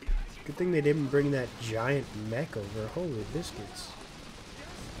 Good thing they didn't bring that giant mech over. Holy biscuits.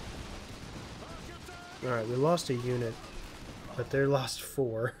 Alright, we lost a unit, but they lost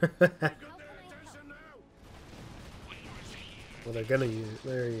 4. Well, they're gonna use it.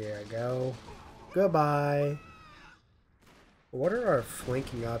 There you go. Goodbye. What are our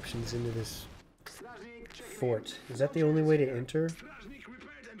flanking options into this fort? Is that the only way to enter? Strasnik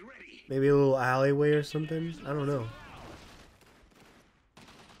prepared and ready. Maybe a little alleyway or something? I don't know.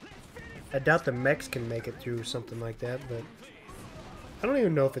 I doubt the mechs can make it through something like that, but I don't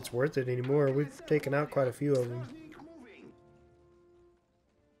even know if it's worth it anymore. We've taken out quite a few of them.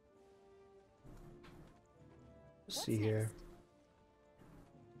 Let's see here.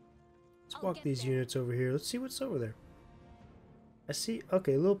 Let's walk these units over here. Let's see what's over there. I see,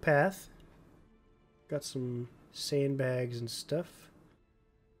 okay, a little path. Got some sandbags and stuff.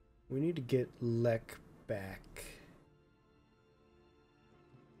 We need to get Lech back.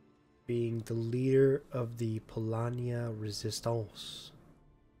 Being the leader of the Polania resistance.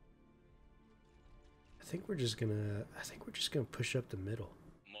 I think we're just gonna push up the middle.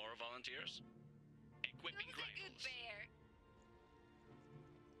 More volunteers? Equipping rifles.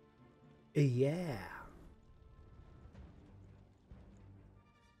 Yeah.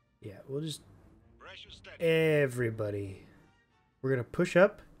 Yeah, we'll just everybody. We're gonna push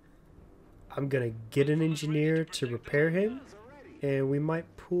up. I'm gonna get an engineer to repair him, and we might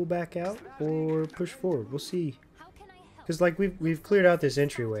pull back out or push forward. We'll see. How can I help? Cause like we've cleared out this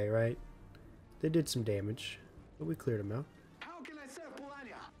entryway, right? They did some damage, but we cleared them out. How can I serve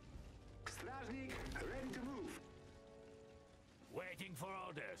Polania? Strasnik ready to move. Waiting for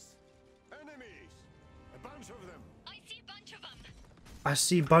orders. Enemies. A bunch of them. I see a bunch of them. I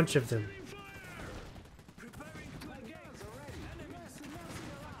see a bunch of them. Preparing to engage.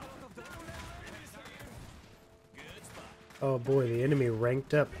 Good spot. Oh boy, the enemy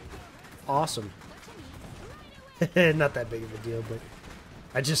ranked up. Awesome. Not that big of a deal, but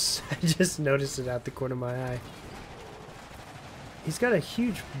I just noticed it out the corner of my eye. He's got a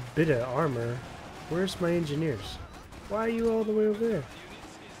huge bit of armor. Where's my engineers? Why are you all the way over there?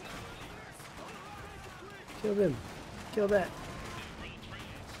 Kill them. Kill that.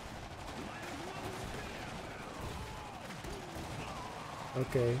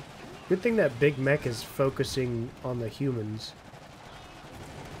 Okay. Good thing that big mech is focusing on the humans.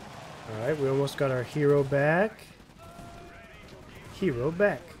 Alright, we almost got our hero back. Hero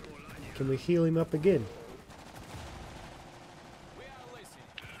back. Can we heal him up again?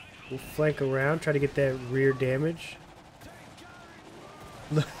 We'll flank around, try to get that rear damage.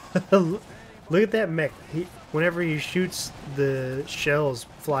 Look at that mech. Whenever he shoots, the shells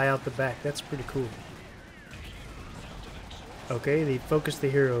fly out the back. That's pretty cool. Okay, they focused the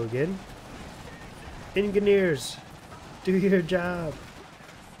hero again. Engineers, do your job.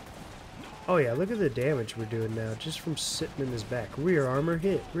 Oh yeah, look at the damage we're doing now just from sitting in his back. Rear armor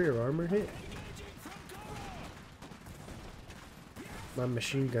hit, rear armor hit. My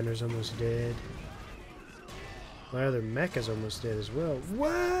machine gunner's almost dead. My other mech is almost dead as well.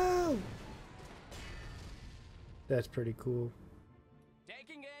 Whoa! That's pretty cool.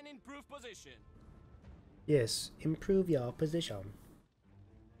 Taking an improved position. Yes, improve your position.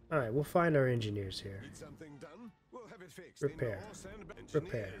 Alright, we'll find our engineers here. Need something done? We'll have it fixed. Repair.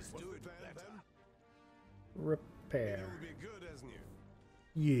 Repair. Do it then. Repair. It'll be good as new.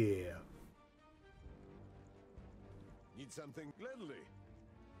 Yeah. Need something gladly.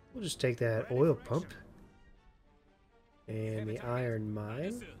 We'll just take that oil pump and the iron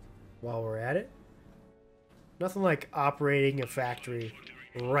mine while we're at it. Nothing like operating a factory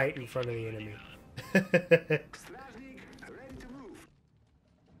right in front of the enemy. Strasnik ready to move.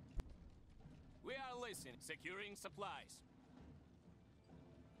 We are listening. Securing supplies.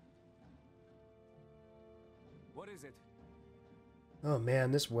 What is it? Oh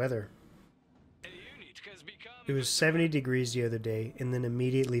man, this weather. A unit has become It was 70 degrees the other day, and then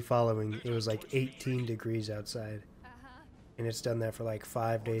immediately following, it was like 18 degrees outside. And it's done that for like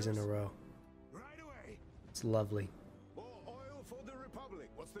 5 days in a row. Right away. It's lovely. More oil for the Republic.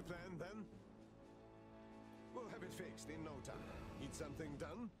 What's What's the plan then? We'll have it fixed in no time. Need something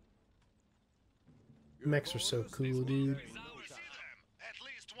done? Mechs are so cool, dude. At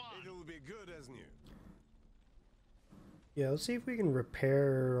least one. It'll be good as new. Yeah, let's see if we can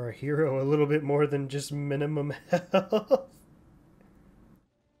repair our hero a little bit more than just minimum health.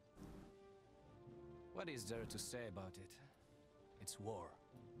 What is there to say about it? It's war.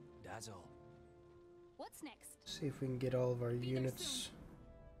 That's all. What's next? See if we can get all of our units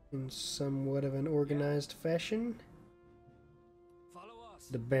in somewhat of an organized fashion. Follow us.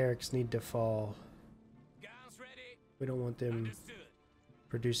 The barracks need to fall. Guns ready. We don't want them Understood.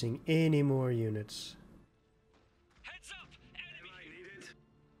 producing any more units. Heads up! Enemy! I need it.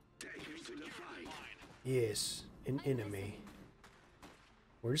 Take me to the fight. Yes, an enemy.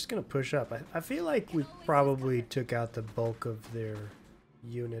 We're just gonna push up. I feel like we probably took out the bulk of their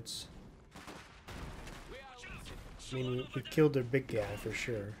units. We are I mean, we killed their big guy for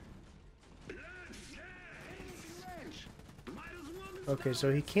sure. Okay,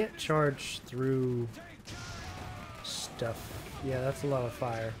 so he can't charge through stuff. Yeah, that's a lot of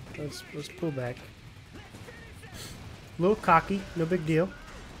fire. Let's pull back. A little cocky, no big deal.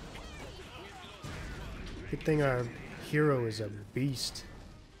 Good thing our hero is a beast.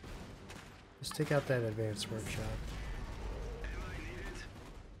 Let's take out that advanced workshop.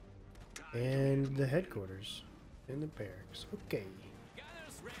 And the headquarters. And the barracks. Okay.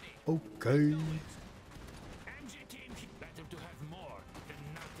 gunners ready. Okay. MG team. Better to have more than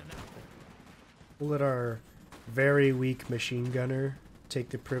not enough. We'll let our very weak machine gunner take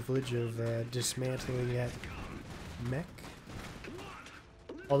the privilege of dismantling that mech.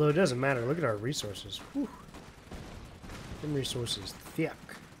 Although it doesn't matter. Look at our resources. Whew. Them resources thick.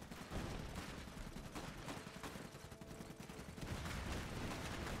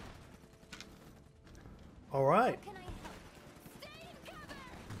 All right. How can I help? Stay in cover!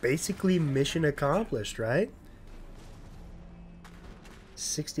 Basically mission accomplished, right?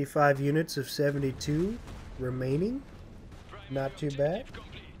 65 units of 72 remaining. Not too bad.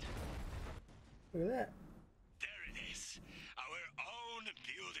 Complete. Look at that. There it is. Our own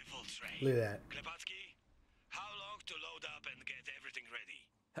beautiful train. Look at that. Klepatsky, how long to load up and get everything ready?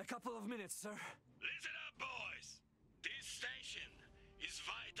 A couple of minutes, sir. Listen up, boys. This station is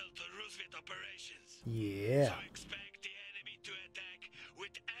vital to Roosevelt operations. Yeah. So expect the enemy to attack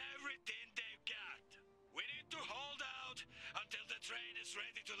with everything they've got. We need to hold out until the train is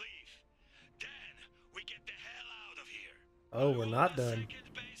ready to leave. Then we get the hell out of here. Oh, we're not I want a done. second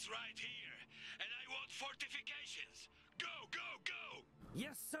base right here, and I want fortifications. Go, go, go!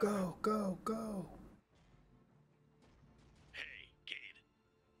 Yes, sir. Go, go, go. Hey, kid.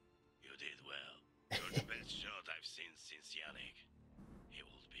 You did well. You're the best shot I've seen since Yannick. He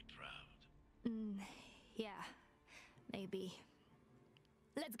will be proud. Yeah, maybe.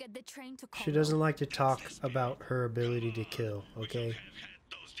 Let's get the train to She Congo. doesn't like to talk about her ability to kill, okay? Have had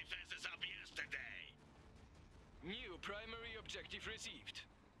those defenses up yesterday. New primary objective received.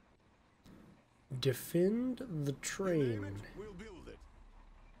 Defend the Name train. it, we'll build it.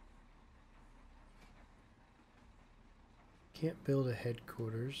 Can't build a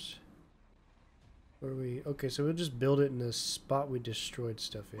headquarters. Where we? Okay, so we'll just build it in the spot we destroyed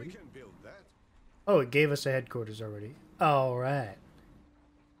stuff We in. can build that. Oh, it gave us a headquarters already. All right,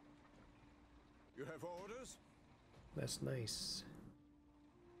 You have orders? that's nice.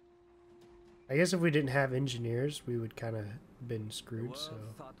 I guess if we didn't have engineers, we would kind of been The screwed. world So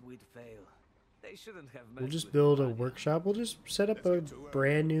thought we'd fail. They shouldn't have we'll messed just with build a Polania. workshop. We'll just set up Let's a get to work.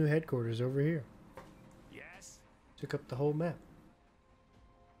 brand new headquarters over here. Yes. Took up the whole map.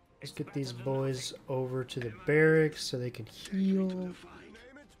 Let's get these boys over to the barracks so they can heal. Name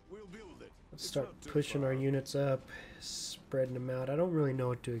it, we'll build it. Let's It's start not too pushing far. our units up, spreading them out. I don't really know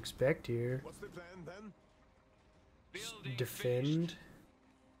what to expect here. What's the plan then? Building Defend. finished.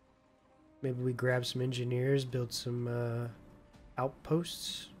 Maybe we grab some engineers, build some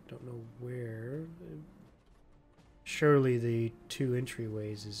outposts. Don't know where. Surely the 2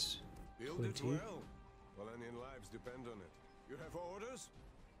 entryways is Build it plenty. well. Polanian lives depend on it. You have orders?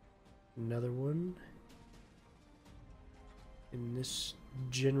 Another one in this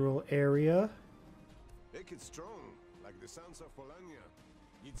general area. Make it strong, like the sons of Polania.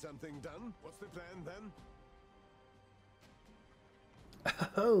 Need something done? What's the plan then?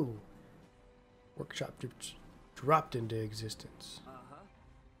 Oh, workshop dropped into existence. Uh-huh.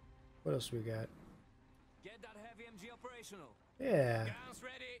 What else we got? Get that heavy MG operational. Yeah, Guns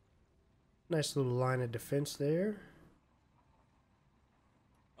ready. nice little line of defense there.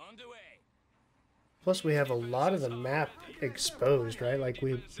 On the way. Plus, we have a lot of the map exposed, right? Like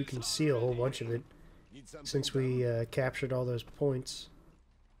we can see a whole bunch of it Need something since done? we captured all those points.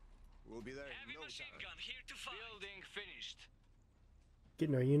 We'll be there in Heavy no machine time. gun here to fight. Building finished.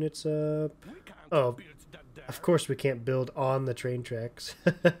 Getting our units up. We can't Oh, build that there. of course we can't build on the train tracks.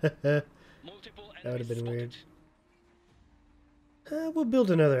 Multiple That would have been weird. spotted. We'll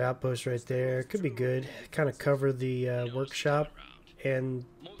build another outpost right there. Could be good. Kind of cover the workshop and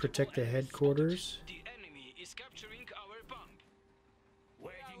protect the headquarters. The enemy is capturing our bomb.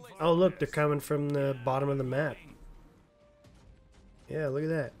 Waiting for Oh, look, they're coming from the bottom of the map. Yeah, look at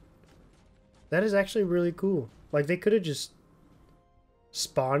that. That is actually really cool. Like, they could have just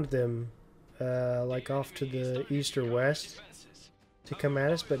spawned them, like, off to the east or west to come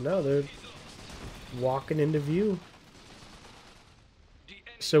at us, but no, they're walking into view.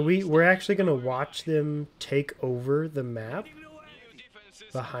 So we're actually going to watch them take over the map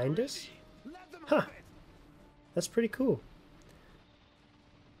behind us? Huh. That's pretty cool.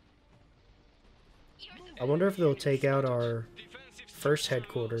 I wonder if they'll take out our first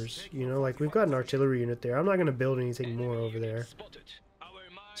headquarters. You know, like, we've got an artillery unit there. I'm not going to build anything more over there.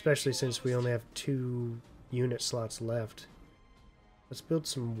 Especially since we only have 2 unit slots left. Let's build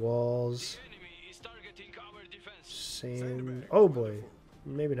some walls. Sand. Oh boy.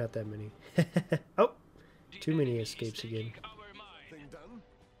 Maybe not that many. Oh! Too many escapes again. thing done.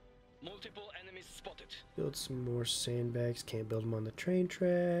 Multiple enemies spotted. Build some more sandbags. Can't build them on the train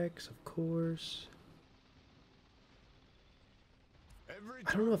tracks, of course. Every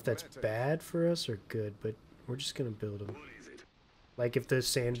I don't know if that's better. bad for us or good, but we're just gonna build them. What is it? Like, if the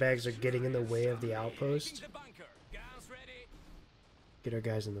sandbags are getting in the way of the outpost, The bunker. Guns ready. get our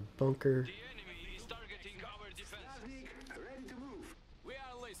guys in the bunker. The enemy is targeting our defenses. Ready to move. We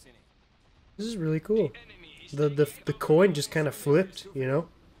are listening. This is really cool. Enemy is The coin just kind of flipped, you know?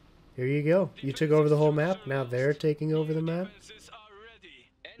 Here you go. You took over the whole map. Now they're taking over the map. defenses are ready.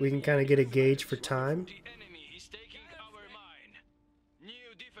 We can kind of get a gauge for time. The enemy is taking our mine.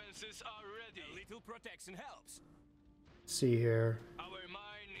 New defenses are ready. A little protection helps. Let's see here. Our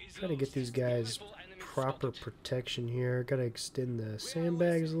mine is Try to get lost. these guys Multiple enemies proper spotted. protection here. Gotta extend the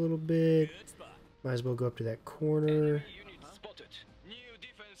sandbags a little bit. Good spot. Might as well go up to that corner. Enemy unit spotted. New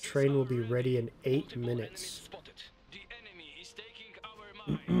defenses Train will are be ready in 8 Multiple enemies minutes. spotted. The enemy is taking our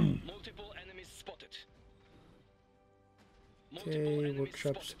mine. Multiple enemies spotted. Multiple Okay, enemies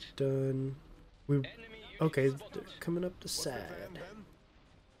workshop's spotted. done. We Enemy unit okay, spotted. they're coming up the What's the side. plan, Ben?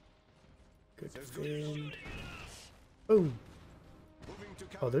 Good Says good. defend. Boom. Moving to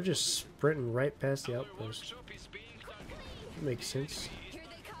Oh, they're just sprinting right past the Our outpost. workshop is being targeted. Makes sense. Here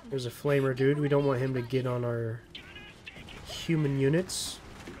they come. There's a flamer dude. We don't want him to get on our human units.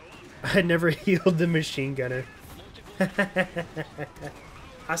 I never healed the machine gunner.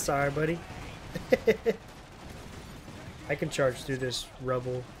 I'm sorry, buddy. I can charge through this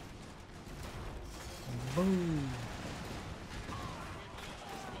rubble. Boom.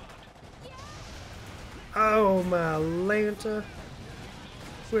 Oh, my Lanta.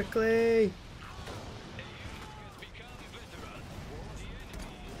 Quickly.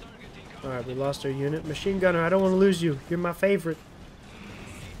 Alright, we lost our unit. Machine gunner, I don't want to lose you. You're my favorite.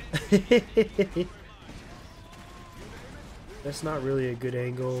 That's not really a good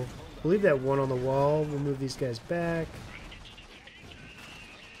angle. We'll leave that one on the wall. We'll move these guys back.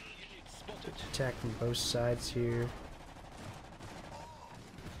 Attack from both sides here.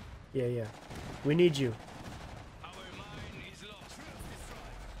 Yeah. We need you. Our mine is lost.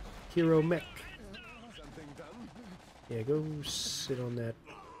 Hero mech. something done. Yeah, go sit on that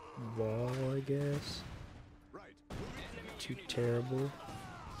wall, I guess. Right. Too terrible.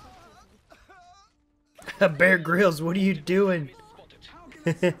 Bear Grylls, what are you doing?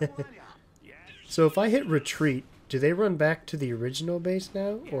 So if I hit retreat, do they run back to the original base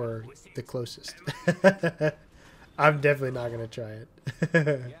now, or the closest? I'm definitely not gonna try it.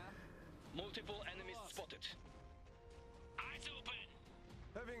 Multiple enemies spotted. Eyes open.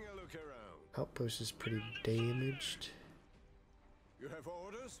 Having a look around. Outpost is pretty damaged. You have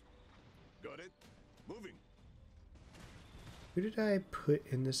orders? Got it. Moving. Who did I put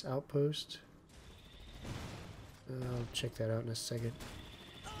in this outpost? I'll check that out in a second.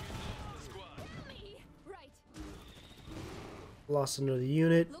 Me. Right. Lost another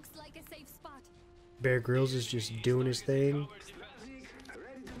unit. Looks like a safe spot. Bear Grylls is just doing his thing.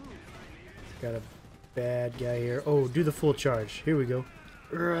 Got a bad guy here. Oh, do the full charge. Here we go.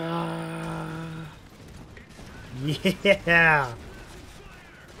 Yeah!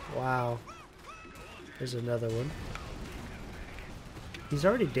 Wow. There's another one. He's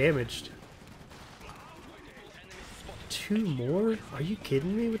already damaged. 2 more? Are you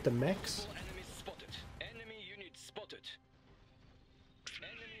kidding me with the mechs? Enemies spotted. Enemy unit spotted.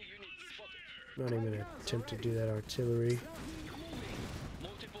 Enemy unit spotted. Not even gonna attempt to do that artillery.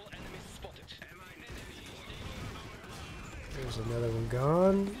 Multiple enemies There's another one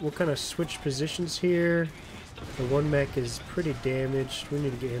gone. We'll kind of switch positions here. The one mech is pretty damaged. We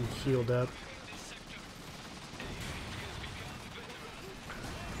need to get him healed up.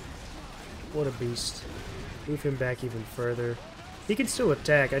 What a beast. Move him back even further. He can still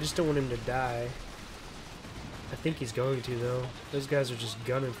attack. I just don't want him to die. I think he's going to, though. Those guys are just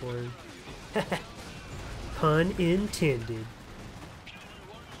gunning for him. Pun intended.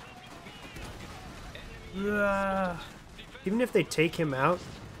 Even if they take him out,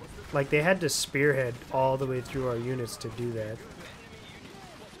 like, they had to spearhead all the way through our units to do that.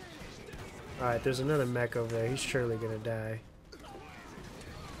 Alright, there's another mech over there. He's surely gonna die.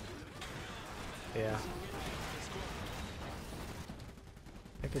 Yeah.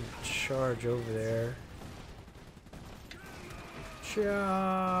 I can charge over there.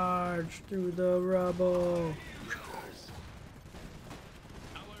 Charge through the rubble.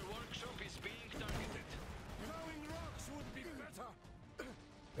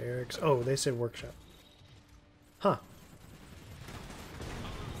 Barracks. Oh, they said workshop. Huh.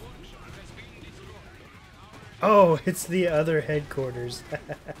 Oh, it's the other headquarters.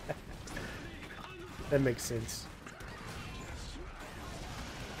 That makes sense.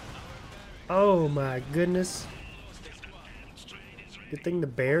 Oh my goodness. Good thing the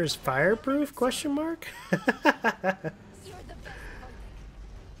bear is fireproof? Question mark?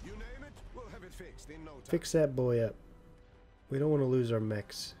 Fix that boy up. We don't want to lose our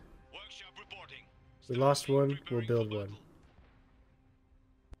mechs. We lost one, we'll build one.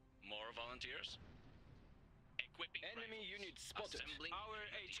 More volunteers? Enemy unit spotted. Our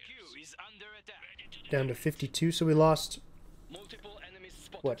HQ is under attack. Down to 52, so we lost, Multiple enemies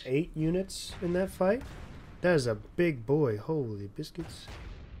spotted. what, 8 units in that fight? That is a big boy. Holy biscuits.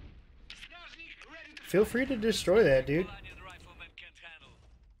 Feel free to destroy that, dude.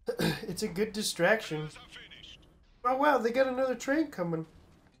 It's a good distraction. Oh wow, they got another train coming.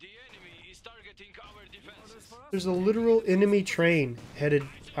 The enemy is targeting our defenses. There's a literal enemy train headed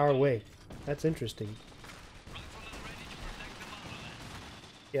our way. That's interesting.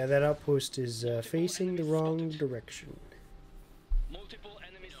 Yeah, that outpost is facing the wrong direction. Multiple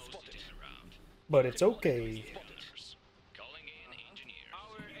enemies spotted. But it's okay. Calling in engineers.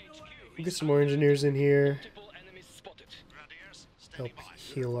 Our HQ We'll get some more engineers in here. multiple enemies spotted. Help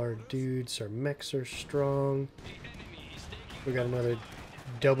heal our dudes. Our mechs are strong. We got another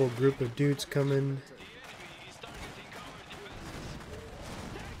double group of dudes coming.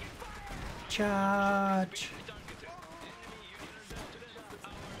 Charge!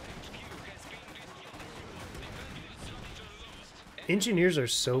 Engineers are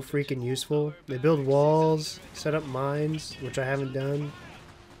so freaking useful. They build walls, set up mines, which I haven't done.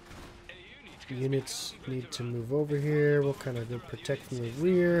 Units need to move over here. We'll kind of go protect from the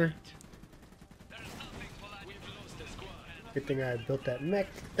rear. Good thing I built that mech.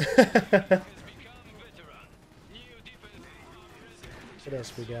 What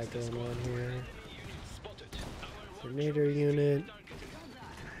else we got going on here? Grenadier unit.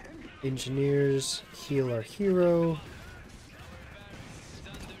 Engineers heal our hero.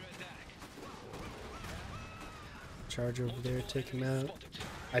 Charge over there, take him out.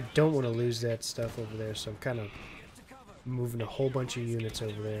 I don't want to lose that stuff over there, so I'm kind of moving a whole bunch of units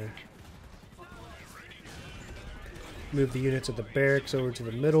over there. Move the units of the barracks over to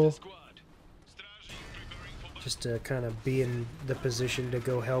the middle, just to kind of be in the position to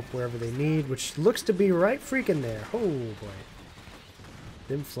go help wherever they need, which looks to be right freaking there. Oh boy.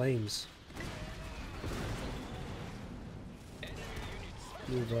 Them flames.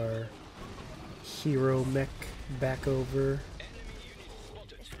 Move our hero mech back over.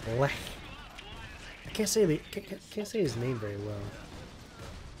 Lech. I can't say his name very well.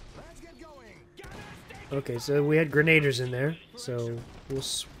 Okay, so we had grenadiers in there, so we'll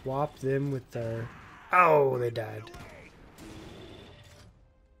swap them with our... Oh, they died.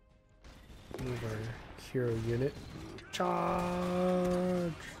 Move our hero unit.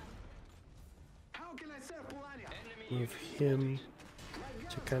 Charge! Move him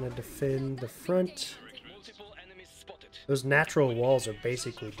to kind of defend the front. Those natural walls are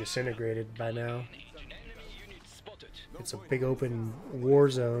basically disintegrated by now. It's a big open war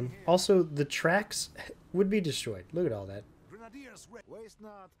zone. Also, the tracks would be destroyed. Look at all that.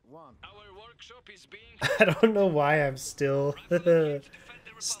 I don't know why I'm still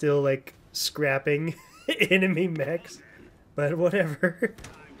like scrapping enemy mechs, but whatever.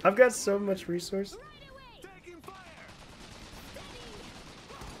 I've got so much resource.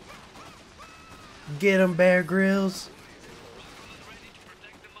 Get 'em, Bear Grylls.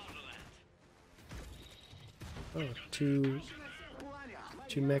 Oh, two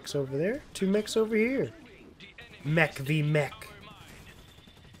mechs over there, 2 mechs over here. Mech v mech.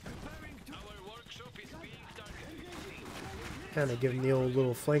 Kind of give him the old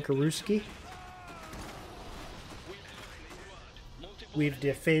little flankerooski. We've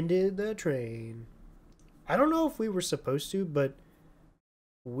defended the train. I don't know if we were supposed to, but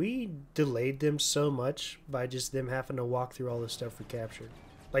we delayed them so much by just them having to walk through all the stuff we captured.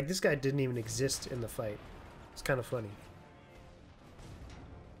 Like, this guy didn't even exist in the fight. It's kind of funny.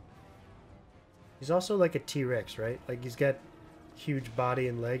 He's also like a T-Rex, right? Like, he's got huge body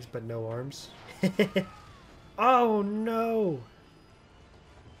and legs, but no arms. Oh, no!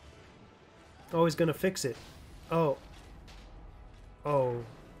 Oh, he's gonna fix it. Oh. Oh.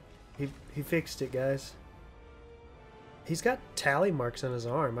 He fixed it, guys. He's got tally marks on his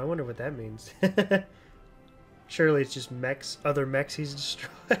arm. I wonder what that means. Surely it's just mechs, other mechs he's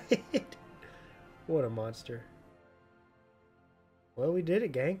destroyed. What a monster. Well, we did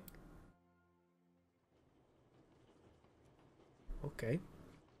it, gang. Okay.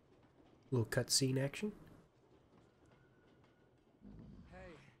 Little cutscene action.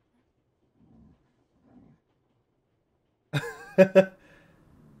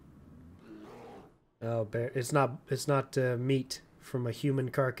 Oh, bear! It's not meat from a human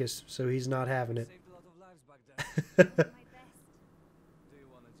carcass, so he's not having it. Saved a lot of lives back then. My best. Do you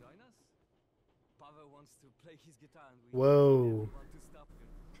want to join us? Pavel wants to play his guitar and we Whoa! want to stop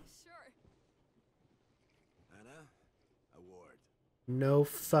him. Sure. Anna, award. No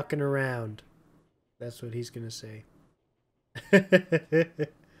fucking around. That's what he's gonna say.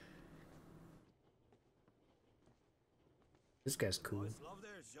 This guy's cool. Boys love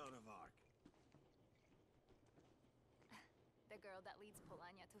their Joan of Arc. The girl that leads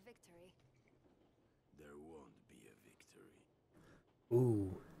Polania to victory. There won't be a victory.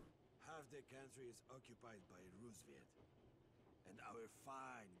 Ooh. Half the country is occupied by Roosevelt, and our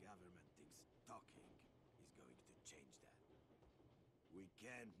fine government thinks talking is going to change that. We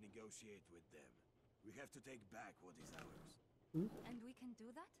can't negotiate with them. We have to take back what is ours. And we can do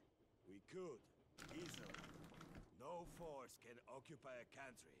that? We could, easily. No force can occupy a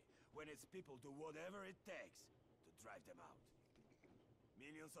country when its people do whatever it takes to drive them out.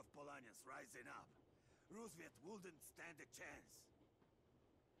 Millions of Polanians rising up. Roosevelt wouldn't stand a chance.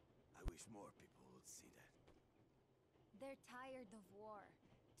 I wish more people would see that. They're tired of war.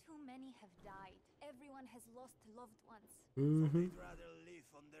 Too many have died. Everyone has lost loved ones. So Mm-hmm. they'd rather live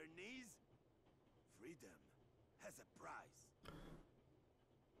on their knees? Freedom has a price.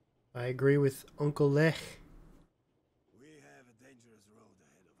 I agree with Uncle Lech. We have a dangerous road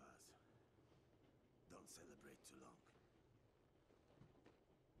ahead of us. Don't celebrate too long.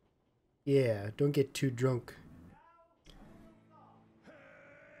 Yeah, don't get too drunk.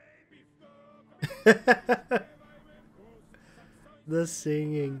 The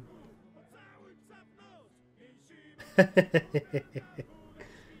singing.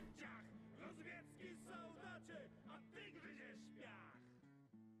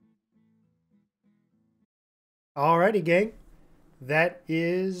 Alrighty, gang. That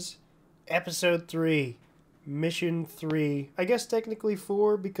is episode 3. Mission 3. I guess technically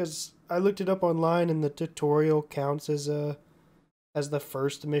 4 because I looked it up online and the tutorial counts as the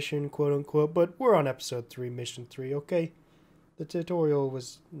first mission, quote unquote, but we're on episode 3, mission 3, okay? The tutorial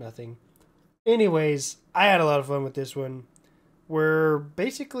was nothing. Anyways, I had a lot of fun with this one. We're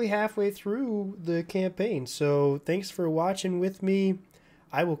basically halfway through the campaign, so thanks for watching with me.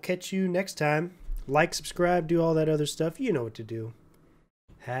 I will catch you next time. Like, subscribe, do all that other stuff. You know what to do.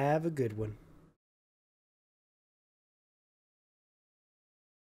 Have a good one.